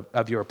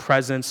of your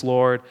presence,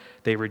 Lord.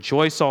 They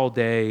rejoice all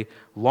day,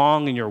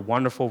 long in your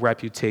wonderful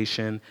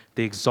reputation.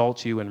 They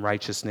exalt you in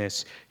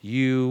righteousness.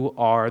 You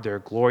are their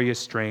glorious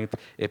strength.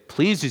 It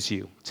pleases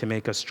you to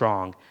make us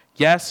strong.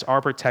 Yes,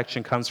 our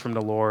protection comes from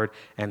the Lord,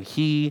 and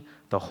he,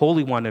 the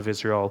Holy One of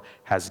Israel,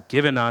 has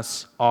given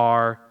us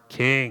our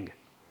King.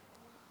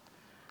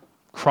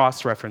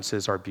 Cross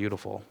references are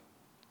beautiful.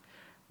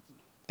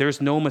 There's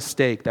no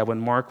mistake that when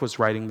Mark was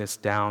writing this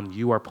down,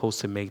 you are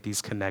supposed to make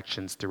these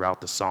connections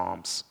throughout the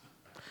Psalms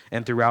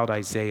and throughout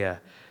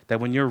Isaiah. That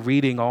when you're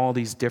reading all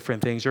these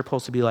different things, you're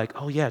supposed to be like,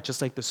 oh yeah,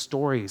 just like the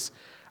stories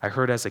I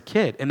heard as a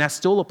kid. And that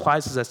still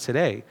applies to us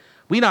today.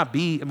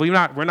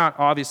 We're not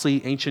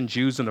obviously ancient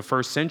Jews in the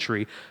first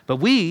century, but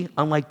we,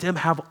 unlike them,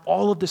 have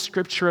all of the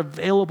scripture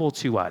available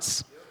to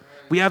us.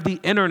 We have the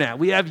internet.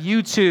 We have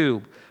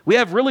YouTube. We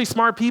have really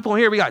smart people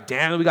here. We got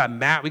Dan, we got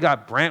Matt, we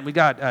got Brent, we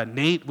got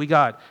Nate,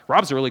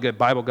 Rob's a really good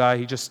Bible guy.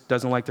 He just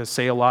doesn't like to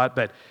say a lot,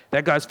 but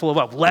that guy's full of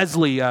up.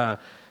 Leslie,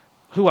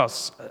 who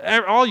else?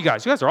 All you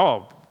guys are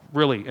all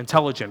really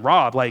intelligent.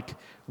 Rob,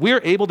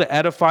 we're able to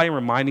edify and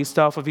remind these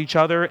stuff of each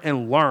other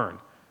and learn.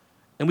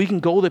 And we can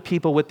go to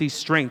people with these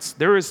strengths.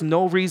 There is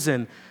no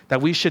reason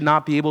that we should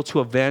not be able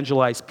to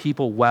evangelize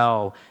people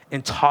well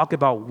and talk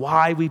about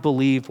why we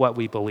believe what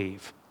we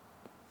believe.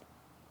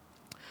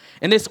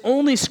 And this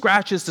only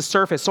scratches the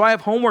surface. So I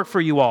have homework for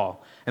you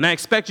all. And I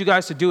expect you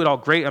guys to do it all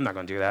great. I'm not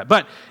going to do that.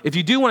 But if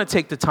you do want to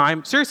take the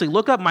time, seriously,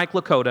 look up Mike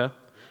Lakota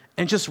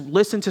and just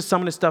listen to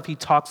some of the stuff he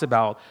talks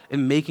about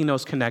in making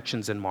those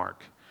connections in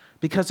Mark.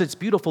 Because it's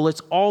beautiful. It's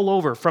all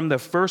over from the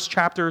first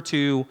chapter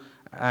to,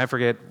 I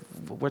forget,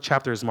 what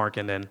chapter is Mark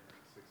in then?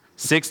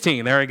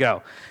 16. There we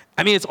go.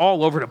 I mean, it's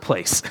all over the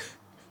place.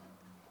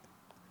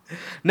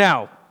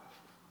 Now,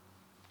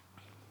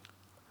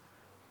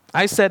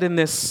 I said in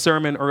this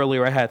sermon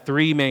earlier I had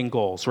three main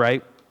goals,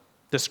 right?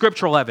 The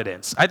scriptural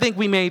evidence. I think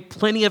we made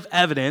plenty of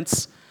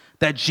evidence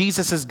that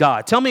Jesus is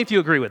God. Tell me if you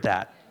agree with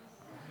that.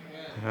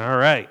 Amen. All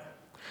right.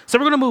 So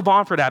we're going to move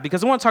on for that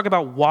because I want to talk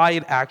about why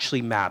it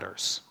actually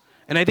matters.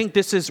 And I think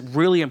this is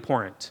really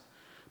important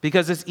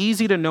because it's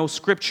easy to know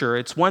scripture.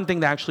 It's one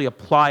thing to actually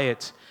apply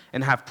it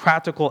and have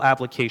practical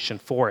application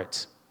for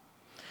it.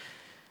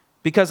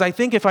 Because I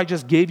think if I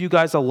just gave you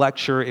guys a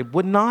lecture, it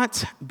would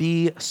not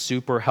be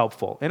super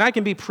helpful. And I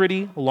can be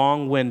pretty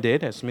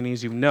long-winded, as many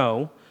as you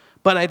know,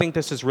 but I think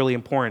this is really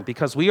important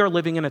because we are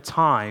living in a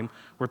time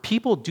where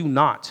people do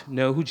not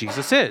know who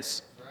Jesus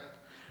is.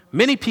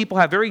 Many people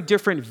have very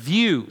different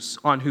views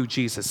on who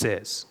Jesus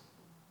is.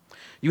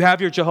 You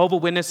have your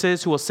Jehovah's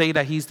Witnesses who will say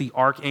that he's the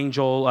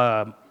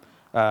archangel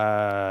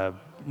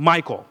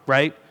Michael,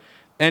 right?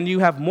 And you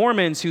have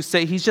Mormons who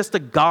say he's just a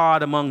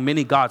god among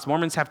many gods.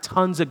 Mormons have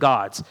tons of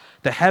gods.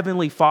 The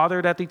Heavenly Father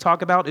that they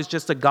talk about is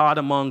just a god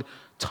among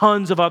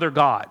tons of other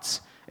gods.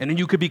 And then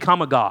you could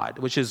become a god,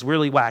 which is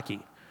really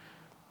wacky.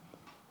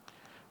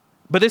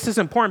 But this is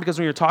important because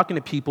when you're talking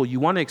to people, you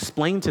want to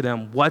explain to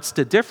them what's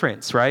the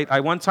difference, right?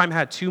 I one time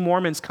had two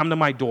Mormons come to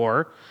my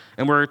door,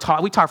 and we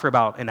talked for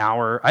about an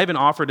hour. I even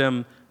offered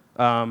them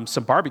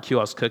some barbecue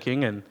I was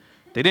cooking, and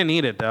they didn't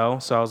eat it, though.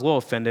 So I was a little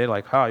offended,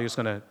 you're just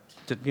going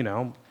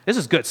to, this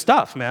is good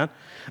stuff, man.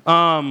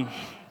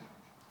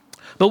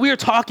 But we were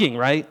talking,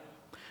 right?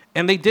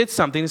 And they did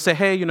something. They said,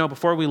 hey,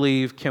 before we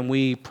leave, can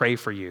we pray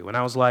for you? And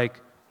I was like,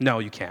 no,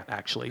 you can't,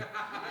 actually.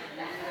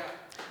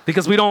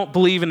 Because we don't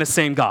believe in the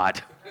same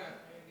God.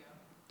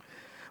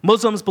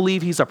 Muslims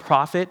believe he's a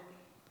prophet,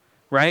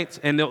 right?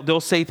 And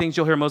they'll say things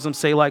you'll hear Muslims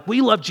say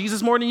we love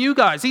Jesus more than you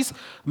guys. He's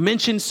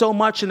mentioned so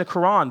much in the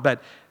Quran,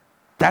 but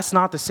that's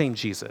not the same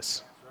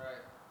Jesus.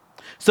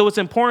 So it's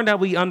important that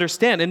we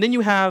understand. And then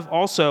you have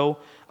also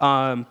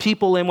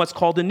people in what's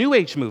called the New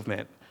Age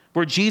movement,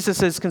 where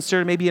Jesus is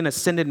considered maybe an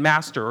ascended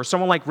master, or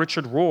someone like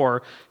Richard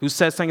Rohr, who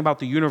says something about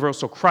the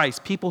universal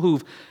Christ,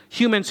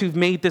 humans who've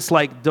made this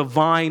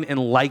divine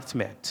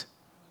enlightenment.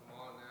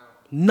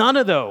 None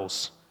of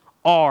those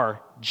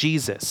are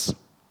Jesus.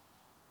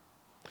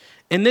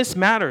 And this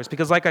matters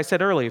because, like I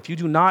said earlier, if you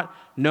do not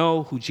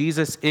know who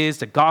Jesus is,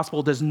 the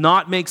gospel does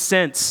not make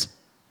sense.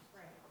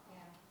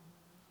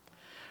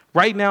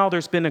 Right now,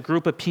 there's been a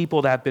group of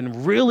people that have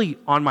been really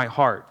on my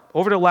heart.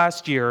 Over the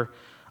last year,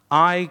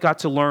 I got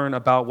to learn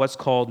about what's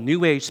called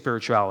New Age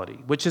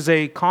spirituality, which is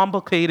a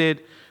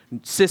complicated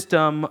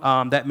system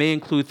that may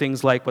include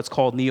things like what's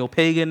called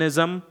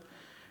neo-paganism,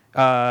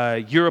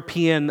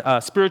 European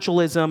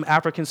spiritualism,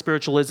 African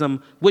spiritualism,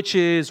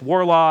 witches,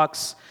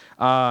 warlocks.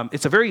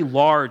 It's a very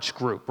large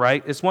group,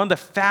 right? It's one of the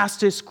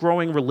fastest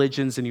growing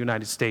religions in the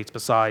United States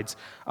besides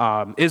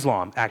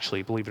Islam,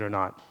 actually, believe it or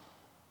not.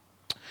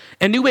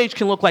 And New Age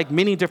can look like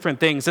many different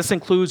things. This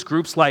includes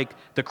groups like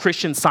the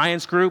Christian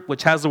Science group,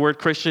 which has the word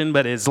Christian,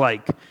 but is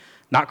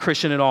not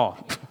Christian at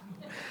all.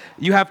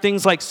 You have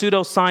things like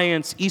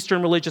pseudoscience,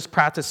 Eastern religious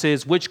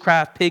practices,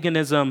 witchcraft,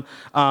 paganism.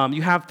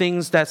 You have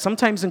things that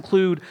sometimes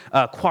include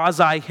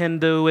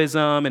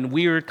quasi-Hinduism and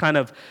weird kind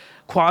of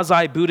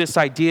quasi-Buddhist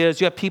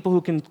ideas. You have people who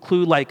can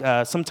include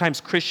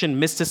sometimes Christian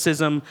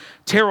mysticism,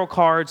 tarot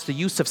cards, the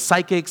use of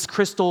psychics,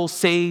 crystals,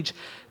 sage.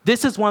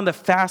 This is one of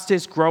the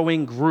fastest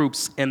growing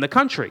groups in the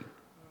country.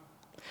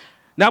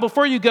 Now,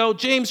 before you go,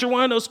 James, you're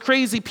one of those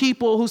crazy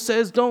people who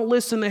says don't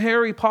listen to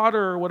Harry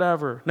Potter or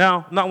whatever.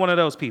 No, I'm not one of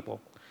those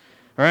people.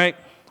 All right?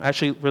 I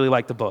actually really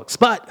like the books.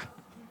 But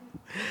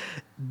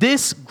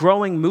this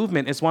growing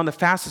movement is one of the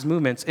fastest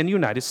movements in the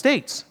United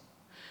States.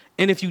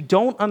 And if you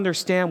don't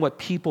understand what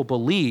people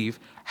believe,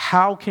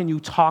 how can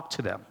you talk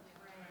to them?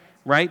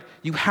 Right?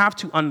 You have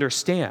to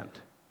understand.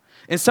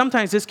 And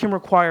sometimes this can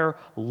require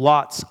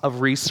lots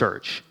of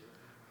research.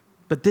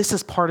 But this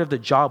is part of the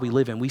job we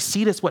live in. We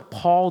see this what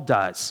Paul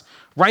does.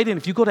 Right in,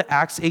 if you go to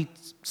Acts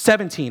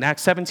 17,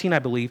 I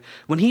believe,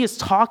 when he is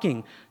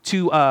talking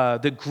to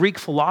the Greek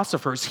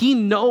philosophers, he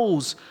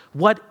knows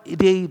what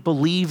they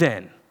believe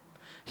in.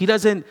 He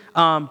doesn't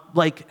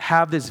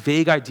have this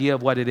vague idea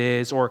of what it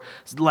is or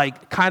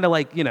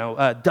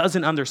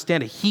doesn't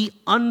understand it. He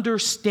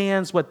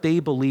understands what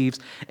they believe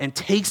and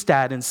takes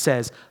that and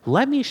says,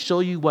 let me show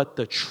you what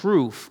the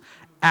truth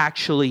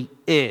actually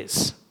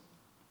is.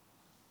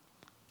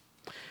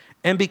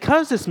 And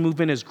because this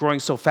movement is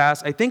growing so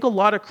fast, I think a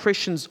lot of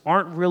Christians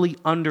aren't really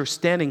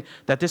understanding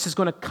that this is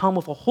going to come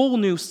with a whole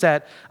new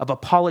set of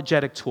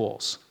apologetic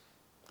tools.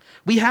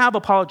 We have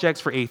apologetics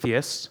for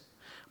atheists.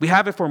 We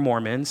have it for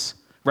Mormons,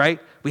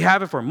 right? We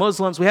have it for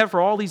Muslims. We have it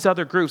for all these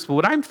other groups. But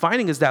what I'm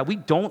finding is that we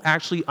don't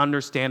actually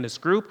understand this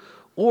group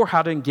or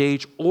how to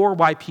engage or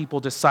why people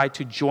decide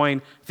to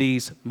join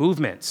these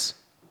movements.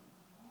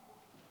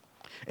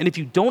 And if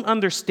you don't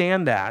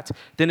understand that,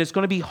 then it's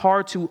going to be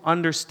hard to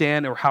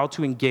understand or how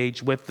to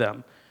engage with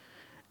them.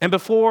 And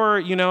before,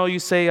 you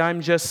say,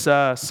 I'm just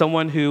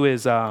someone who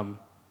is,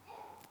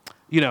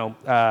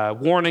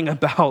 warning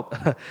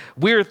about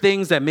weird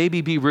things that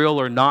maybe be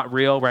real or not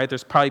real, right?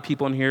 There's probably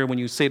people in here, when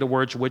you say the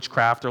words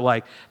witchcraft, they're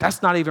like,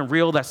 that's not even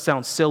real. That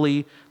sounds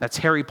silly. That's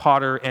Harry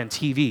Potter and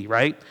TV,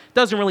 right?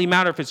 Doesn't really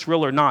matter if it's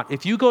real or not.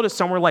 If you go to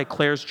somewhere like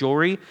Claire's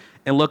Jewelry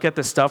and look at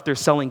the stuff they're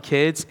selling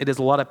kids, it is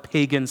a lot of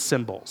pagan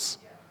symbols.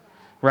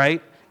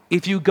 Right?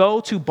 If you go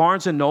to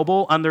Barnes &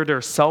 Noble under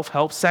their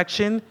self-help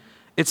section,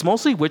 it's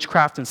mostly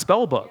witchcraft and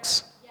spell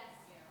books.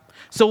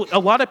 So a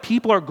lot of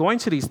people are going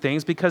to these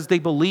things because they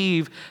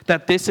believe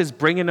that this is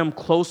bringing them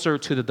closer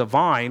to the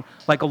divine,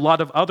 like a lot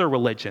of other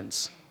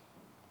religions.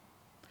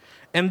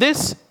 And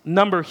this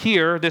number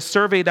here, this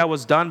survey that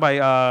was done by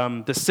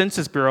the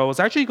Census Bureau, is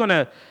actually going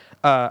to,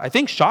 I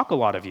think, shock a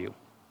lot of you.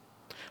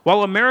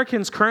 While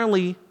Americans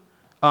currently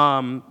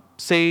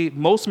say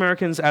most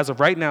Americans, as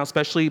of right now,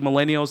 especially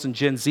millennials and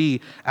Gen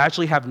Z,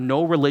 actually have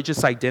no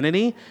religious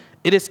identity,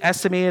 it is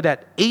estimated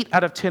that 8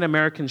 out of 10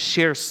 Americans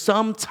share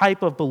some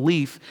type of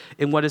belief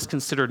in what is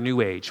considered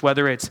New Age,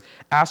 whether it's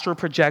astral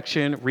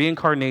projection,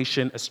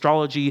 reincarnation,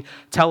 astrology,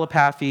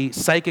 telepathy,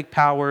 psychic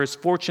powers,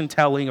 fortune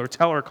telling, or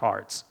teller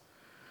cards.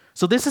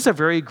 So this is a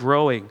very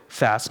growing,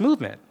 fast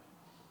movement.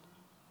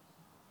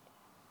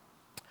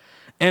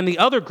 And the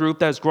other group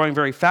that is growing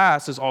very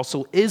fast is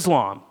also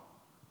Islam.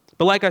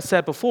 But like I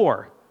said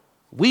before,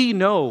 we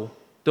know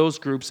those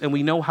groups and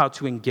we know how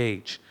to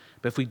engage.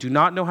 But if we do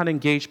not know how to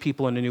engage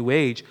people in the New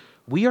Age,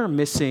 we are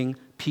missing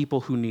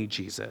people who need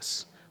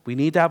Jesus. We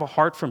need to have a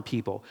heart from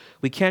people.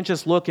 We can't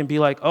just look and be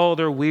like, oh,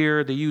 they're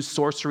weird. They use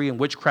sorcery and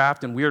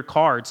witchcraft and weird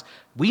cards.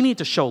 We need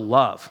to show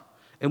love.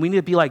 And we need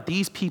to be like,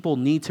 these people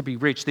need to be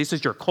reached. This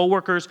is your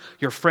coworkers,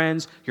 your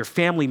friends, your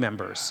family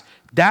members.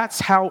 That's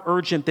how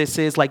urgent this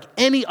is, like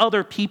any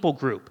other people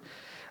group.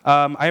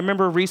 I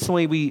remember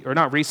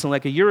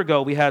like a year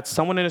ago, we had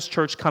someone in his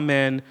church come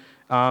in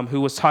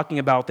who was talking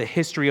about the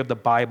history of the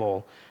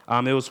Bible.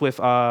 It was with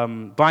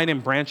Vine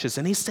and Branches,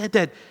 and he said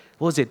that,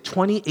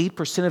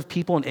 28% of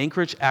people in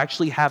Anchorage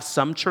actually have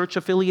some church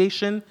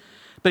affiliation?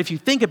 But if you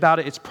think about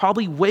it, it's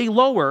probably way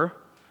lower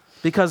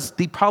because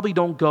they probably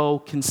don't go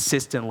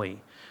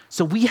consistently.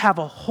 So we have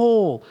a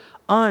whole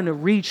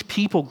unreached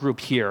people group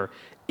here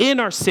in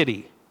our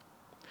city.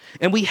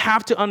 And we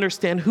have to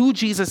understand who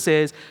Jesus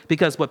is,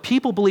 because what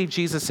people believe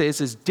Jesus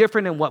is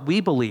different than what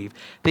we believe.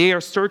 They are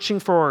searching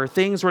for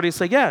things where they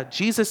say, yeah,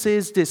 Jesus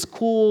is this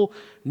cool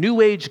New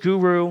Age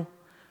guru.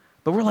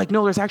 But we're like,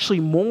 no, there's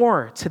actually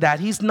more to that.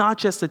 He's not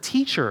just a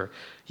teacher.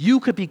 You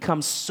could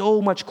become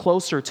so much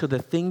closer to the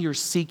thing you're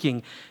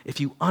seeking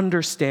if you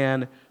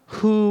understand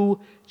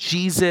who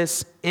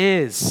Jesus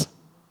is.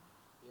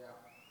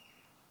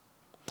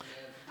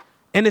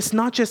 And it's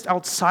not just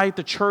outside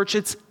the church,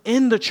 it's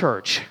in the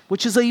church,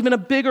 which is even a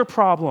bigger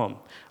problem.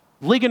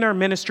 Ligonier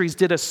Ministries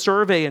did a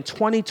survey in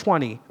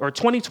 2020 or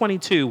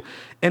 2022,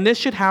 and this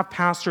should have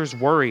pastors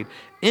worried.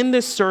 In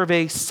this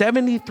survey,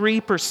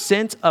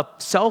 73% of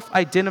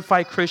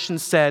self-identified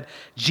Christians said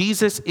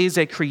Jesus is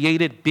a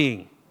created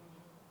being.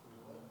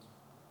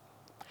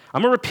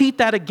 I'm going to repeat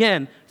that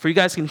again so you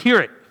guys can hear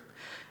it.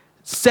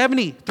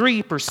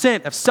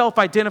 73% of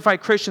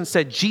self-identified Christians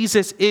said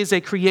Jesus is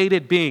a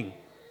created being.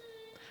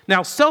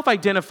 Now,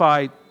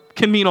 self-identified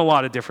can mean a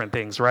lot of different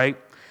things, right?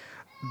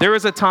 There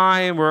was a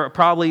time where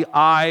probably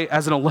I,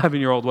 as an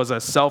 11-year-old, was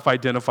a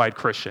self-identified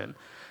Christian,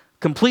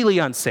 completely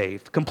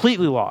unsaved,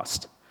 completely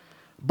lost.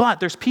 But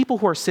there's people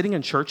who are sitting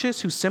in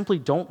churches who simply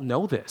don't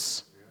know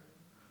this.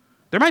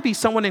 There might be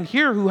someone in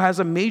here who has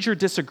a major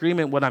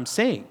disagreement with what I'm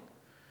saying.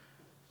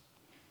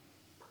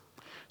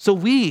 So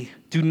we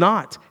do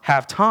not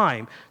have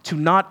time to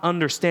not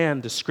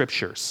understand the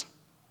scriptures.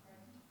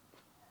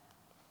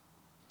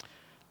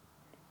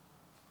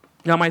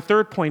 Now, my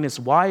third point is,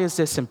 why is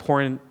this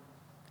important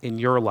in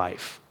your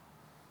life?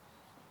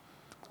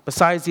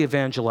 Besides the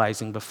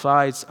evangelizing,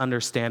 besides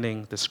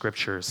understanding the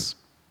scriptures,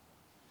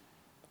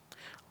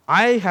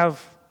 I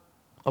have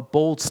a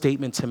bold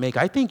statement to make.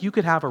 I think you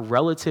could have a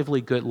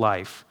relatively good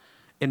life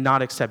and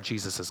not accept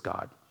Jesus as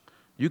God.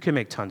 You can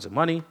make tons of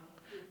money.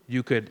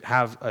 You could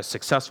have a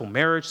successful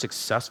marriage,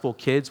 successful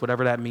kids,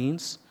 whatever that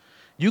means.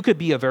 You could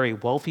be a very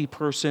wealthy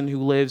person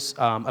who lives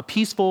a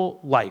peaceful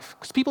life,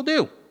 because people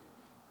do.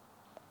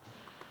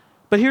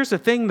 But here's the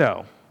thing,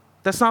 though.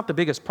 That's not the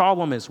biggest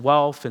problem is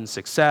wealth and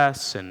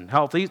success and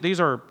health. These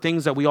are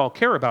things that we all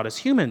care about as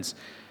humans.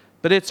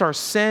 But it's our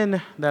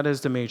sin that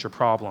is the major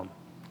problem.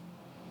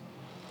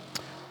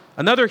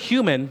 Another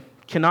human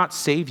cannot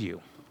save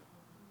you.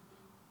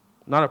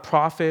 Not a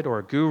prophet or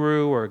a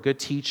guru or a good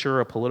teacher,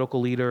 a political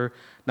leader,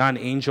 not an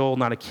angel,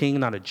 not a king,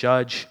 not a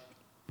judge.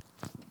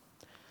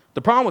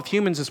 The problem with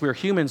humans is we're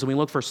humans and we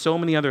look for so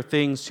many other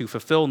things to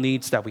fulfill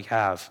needs that we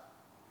have.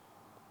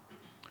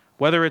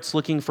 Whether it's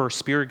looking for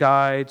spirit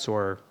guides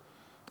or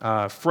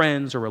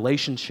friends or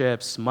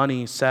relationships,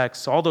 money,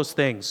 sex, all those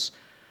things,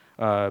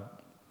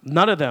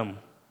 none of them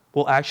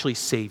will actually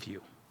save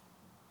you.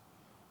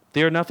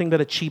 They are nothing but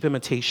a cheap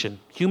imitation.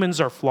 Humans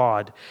are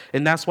flawed,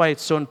 and that's why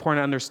it's so important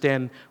to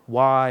understand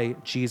why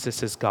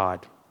Jesus is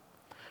God.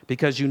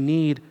 Because you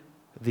need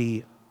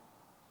the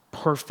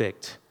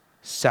perfect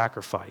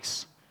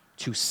sacrifice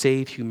to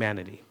save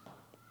humanity.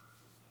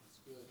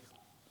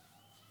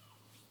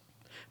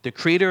 The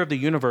creator of the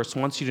universe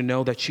wants you to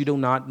know that you do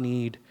not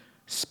need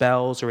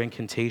spells or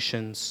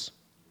incantations.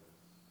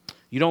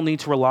 You don't need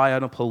to rely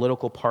on a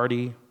political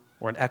party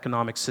or an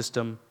economic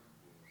system.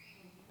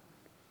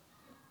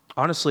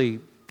 Honestly,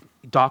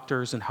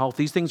 doctors and health,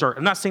 these things are,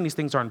 I'm not saying these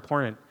things are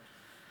important,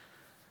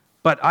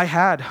 but I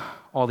had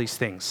all these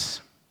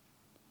things.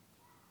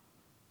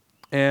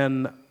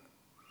 And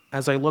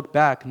as I look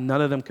back,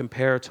 none of them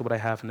compare to what I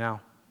have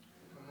now.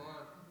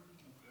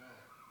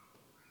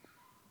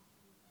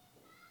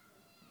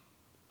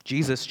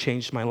 Jesus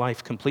changed my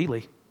life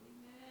completely.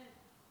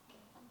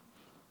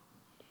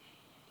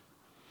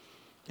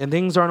 And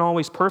things aren't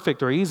always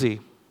perfect or easy.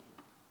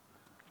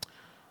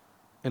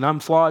 And I'm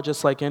flawed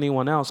just like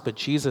anyone else, but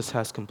Jesus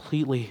has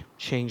completely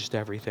changed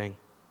everything.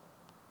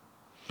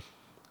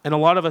 And a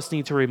lot of us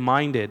need to be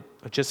reminded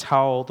of just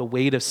how the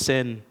weight of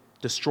sin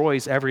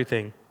destroys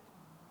everything.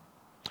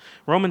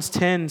 Romans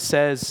 10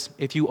 says,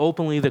 if you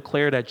openly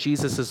declare that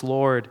Jesus is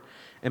Lord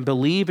and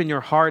believe in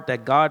your heart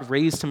that God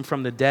raised him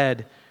from the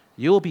dead,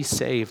 you will be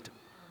saved.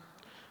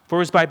 For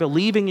it is by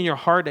believing in your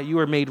heart that you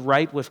are made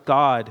right with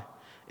God,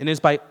 and it is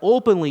by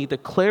openly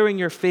declaring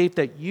your faith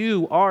that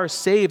you are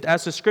saved.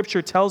 As the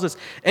scripture tells us,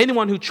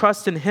 anyone who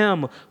trusts in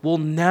him will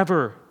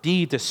never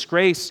be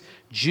disgraced.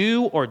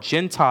 Jew or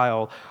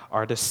Gentile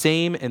are the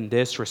same in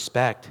this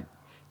respect.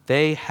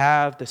 They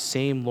have the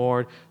same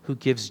Lord who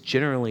gives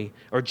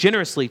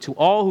generously to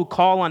all who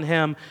call on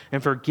him,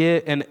 and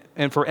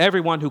for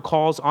everyone who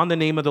calls on the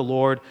name of the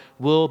Lord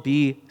will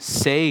be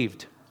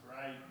saved.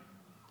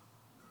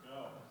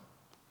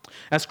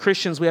 As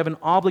Christians, we have an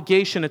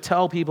obligation to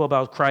tell people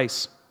about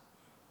Christ.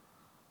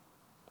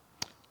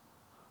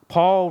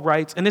 Paul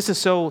writes, and this is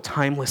so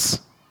timeless.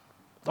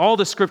 All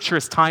the scripture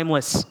is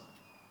timeless.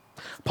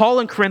 Paul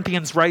in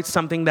Corinthians writes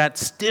something that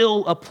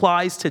still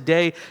applies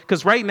today,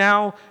 because right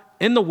now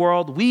in the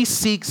world, we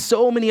seek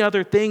so many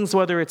other things,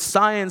 whether it's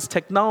science,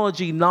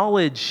 technology,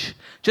 knowledge.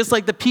 Just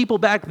like the people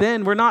back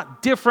then, we're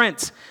not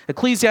different.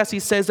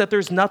 Ecclesiastes says that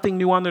there's nothing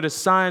new under the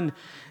sun.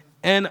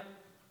 And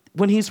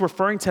when he's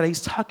referring to that,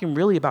 he's talking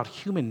really about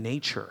human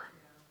nature.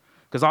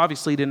 Because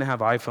obviously he didn't have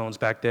iPhones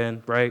back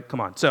then, right? Come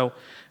on. So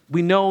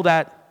we know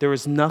that there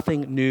is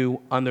nothing new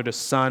under the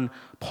sun.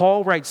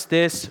 Paul writes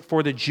this,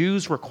 for the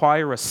Jews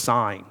require a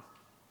sign.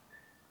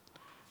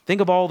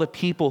 Think of all the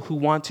people who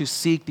want to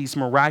seek these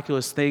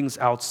miraculous things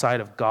outside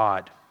of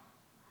God.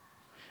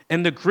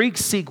 And the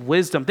Greeks seek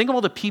wisdom. Think of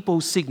all the people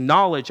who seek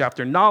knowledge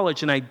after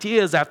knowledge and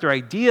ideas after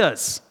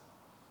ideas.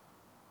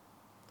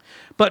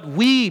 But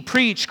we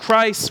preach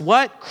Christ,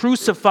 what?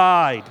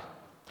 Crucified.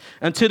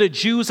 And to the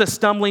Jews a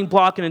stumbling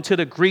block, and unto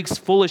the Greeks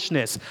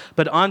foolishness.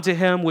 But unto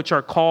him which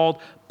are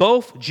called,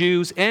 both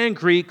Jews and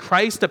Greek,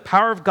 Christ the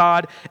power of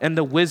God and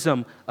the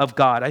wisdom of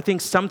God. I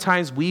think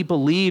sometimes we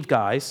believe,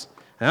 guys,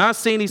 and I'm not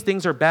saying these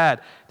things are bad,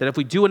 that if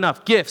we do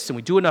enough gifts and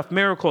we do enough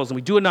miracles and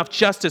we do enough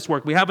justice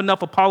work, we have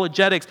enough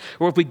apologetics,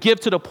 or if we give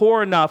to the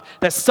poor enough,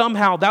 that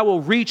somehow that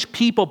will reach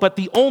people. But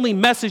the only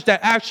message that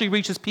actually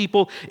reaches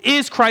people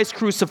is Christ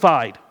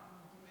crucified.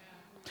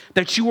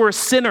 That you were a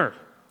sinner,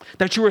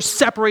 that you were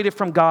separated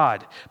from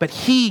God, but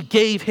he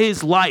gave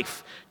his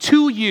life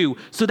to you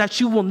so that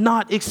you will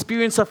not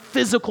experience a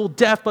physical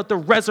death, but the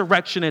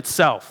resurrection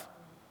itself.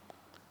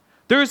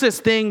 There's this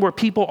thing where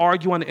people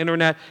argue on the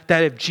internet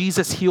that if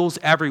Jesus heals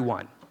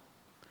everyone,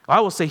 I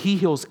will say he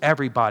heals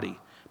everybody.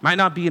 Might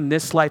not be in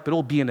this life, but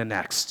it'll be in the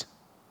next.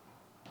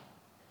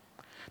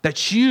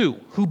 That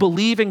you who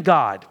believe in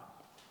God,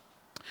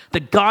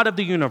 the God of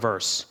the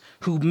universe,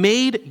 who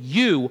made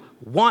you,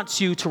 wants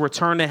you to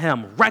return to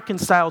him,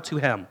 reconcile to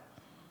him.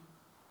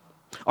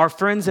 Our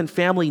friends and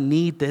family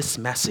need this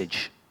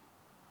message.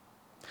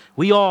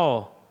 We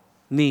all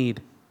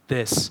need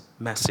this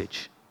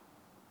message.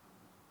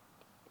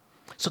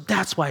 So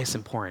that's why it's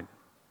important.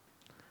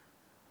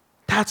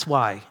 That's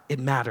why it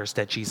matters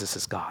that Jesus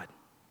is God.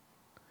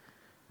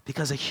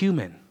 because a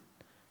human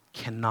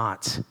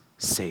cannot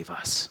save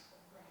us.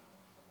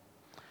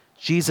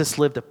 Jesus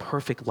lived a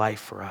perfect life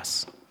for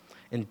us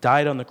and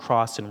died on the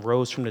cross and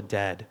rose from the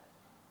dead.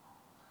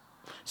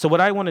 So what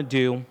I want to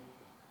do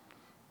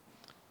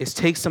is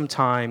take some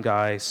time,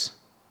 guys,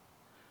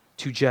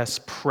 to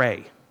just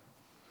pray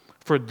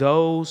for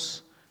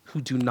those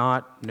who do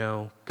not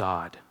know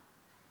God.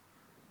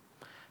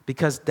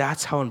 Because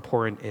that's how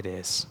important it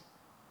is.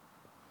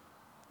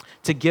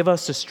 To give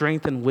us the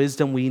strength and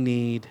wisdom we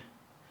need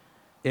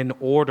in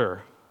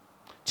order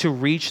to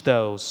reach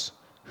those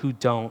who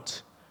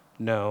don't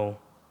know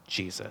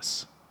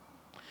Jesus.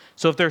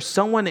 So if there's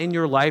someone in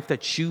your life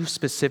that you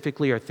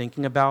specifically are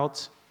thinking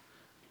about,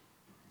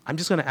 I'm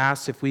just going to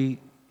ask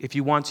if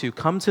you want to,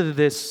 come to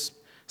this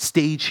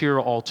stage here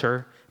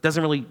altar. It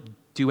doesn't really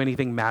do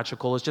anything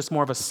magical. It's just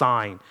more of a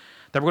sign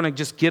that we're going to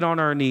just get on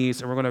our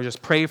knees and we're going to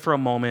just pray for a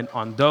moment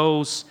on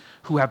those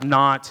who have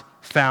not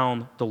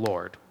found the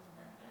Lord.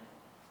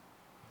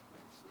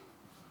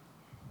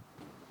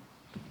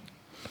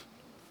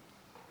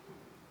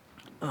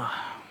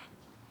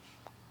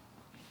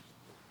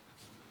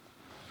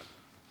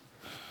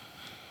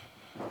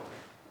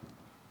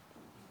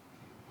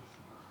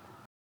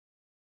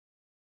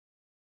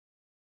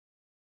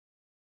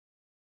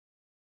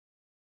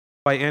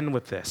 I end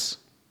with this.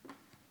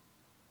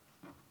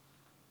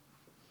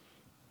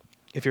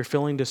 If you're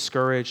feeling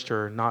discouraged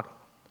or not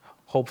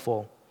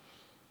hopeful,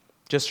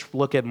 just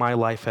look at my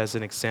life as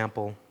an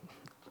example.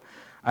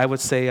 I would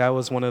say I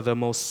was one of the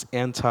most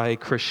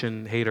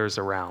anti-Christian haters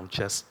around,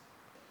 just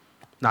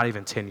not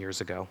even 10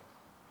 years ago.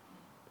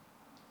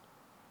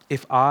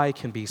 If I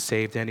can be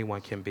saved,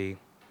 anyone can be.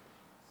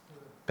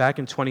 Back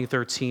in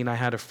 2013, I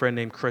had a friend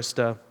named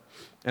Krista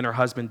and her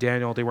husband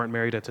Daniel. They weren't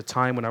married at the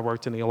time when I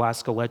worked in the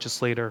Alaska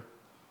legislature.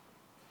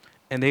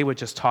 And they would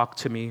just talk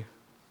to me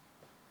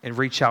and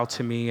reach out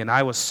to me, and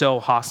I was so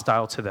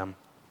hostile to them.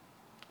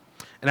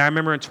 And I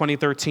remember in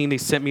 2013, they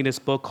sent me this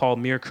book called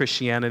Mere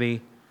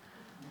Christianity.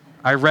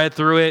 I read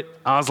through it.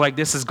 I was like,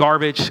 this is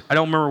garbage. I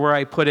don't remember where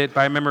I put it,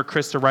 but I remember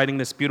Krista writing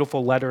this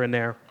beautiful letter in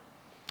there.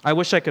 I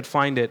wish I could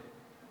find it.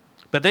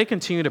 But they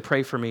continue to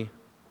pray for me.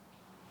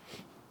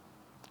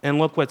 And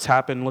look what's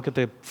happened. Look at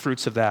the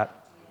fruits of that.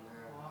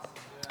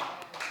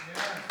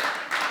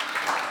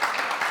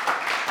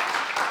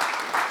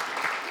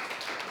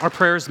 Our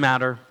prayers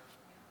matter.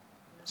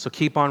 So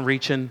keep on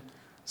reaching.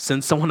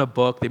 Send someone a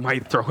book. They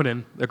might throw it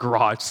in the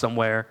garage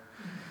somewhere.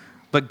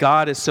 But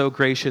God is so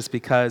gracious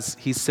because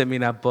He sent me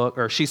that book,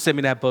 or she sent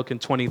me that book in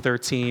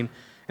 2013.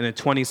 And in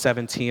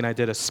 2017, I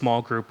did a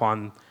small group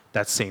on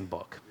that same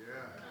book.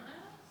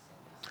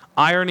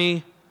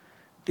 Irony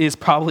is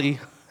probably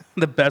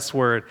the best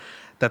word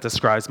that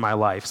describes my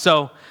life.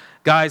 So,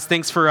 guys,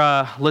 thanks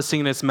for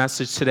listening to this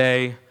message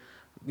today.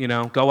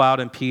 Go out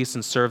in peace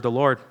and serve the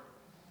Lord.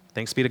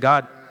 Thanks be to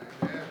God.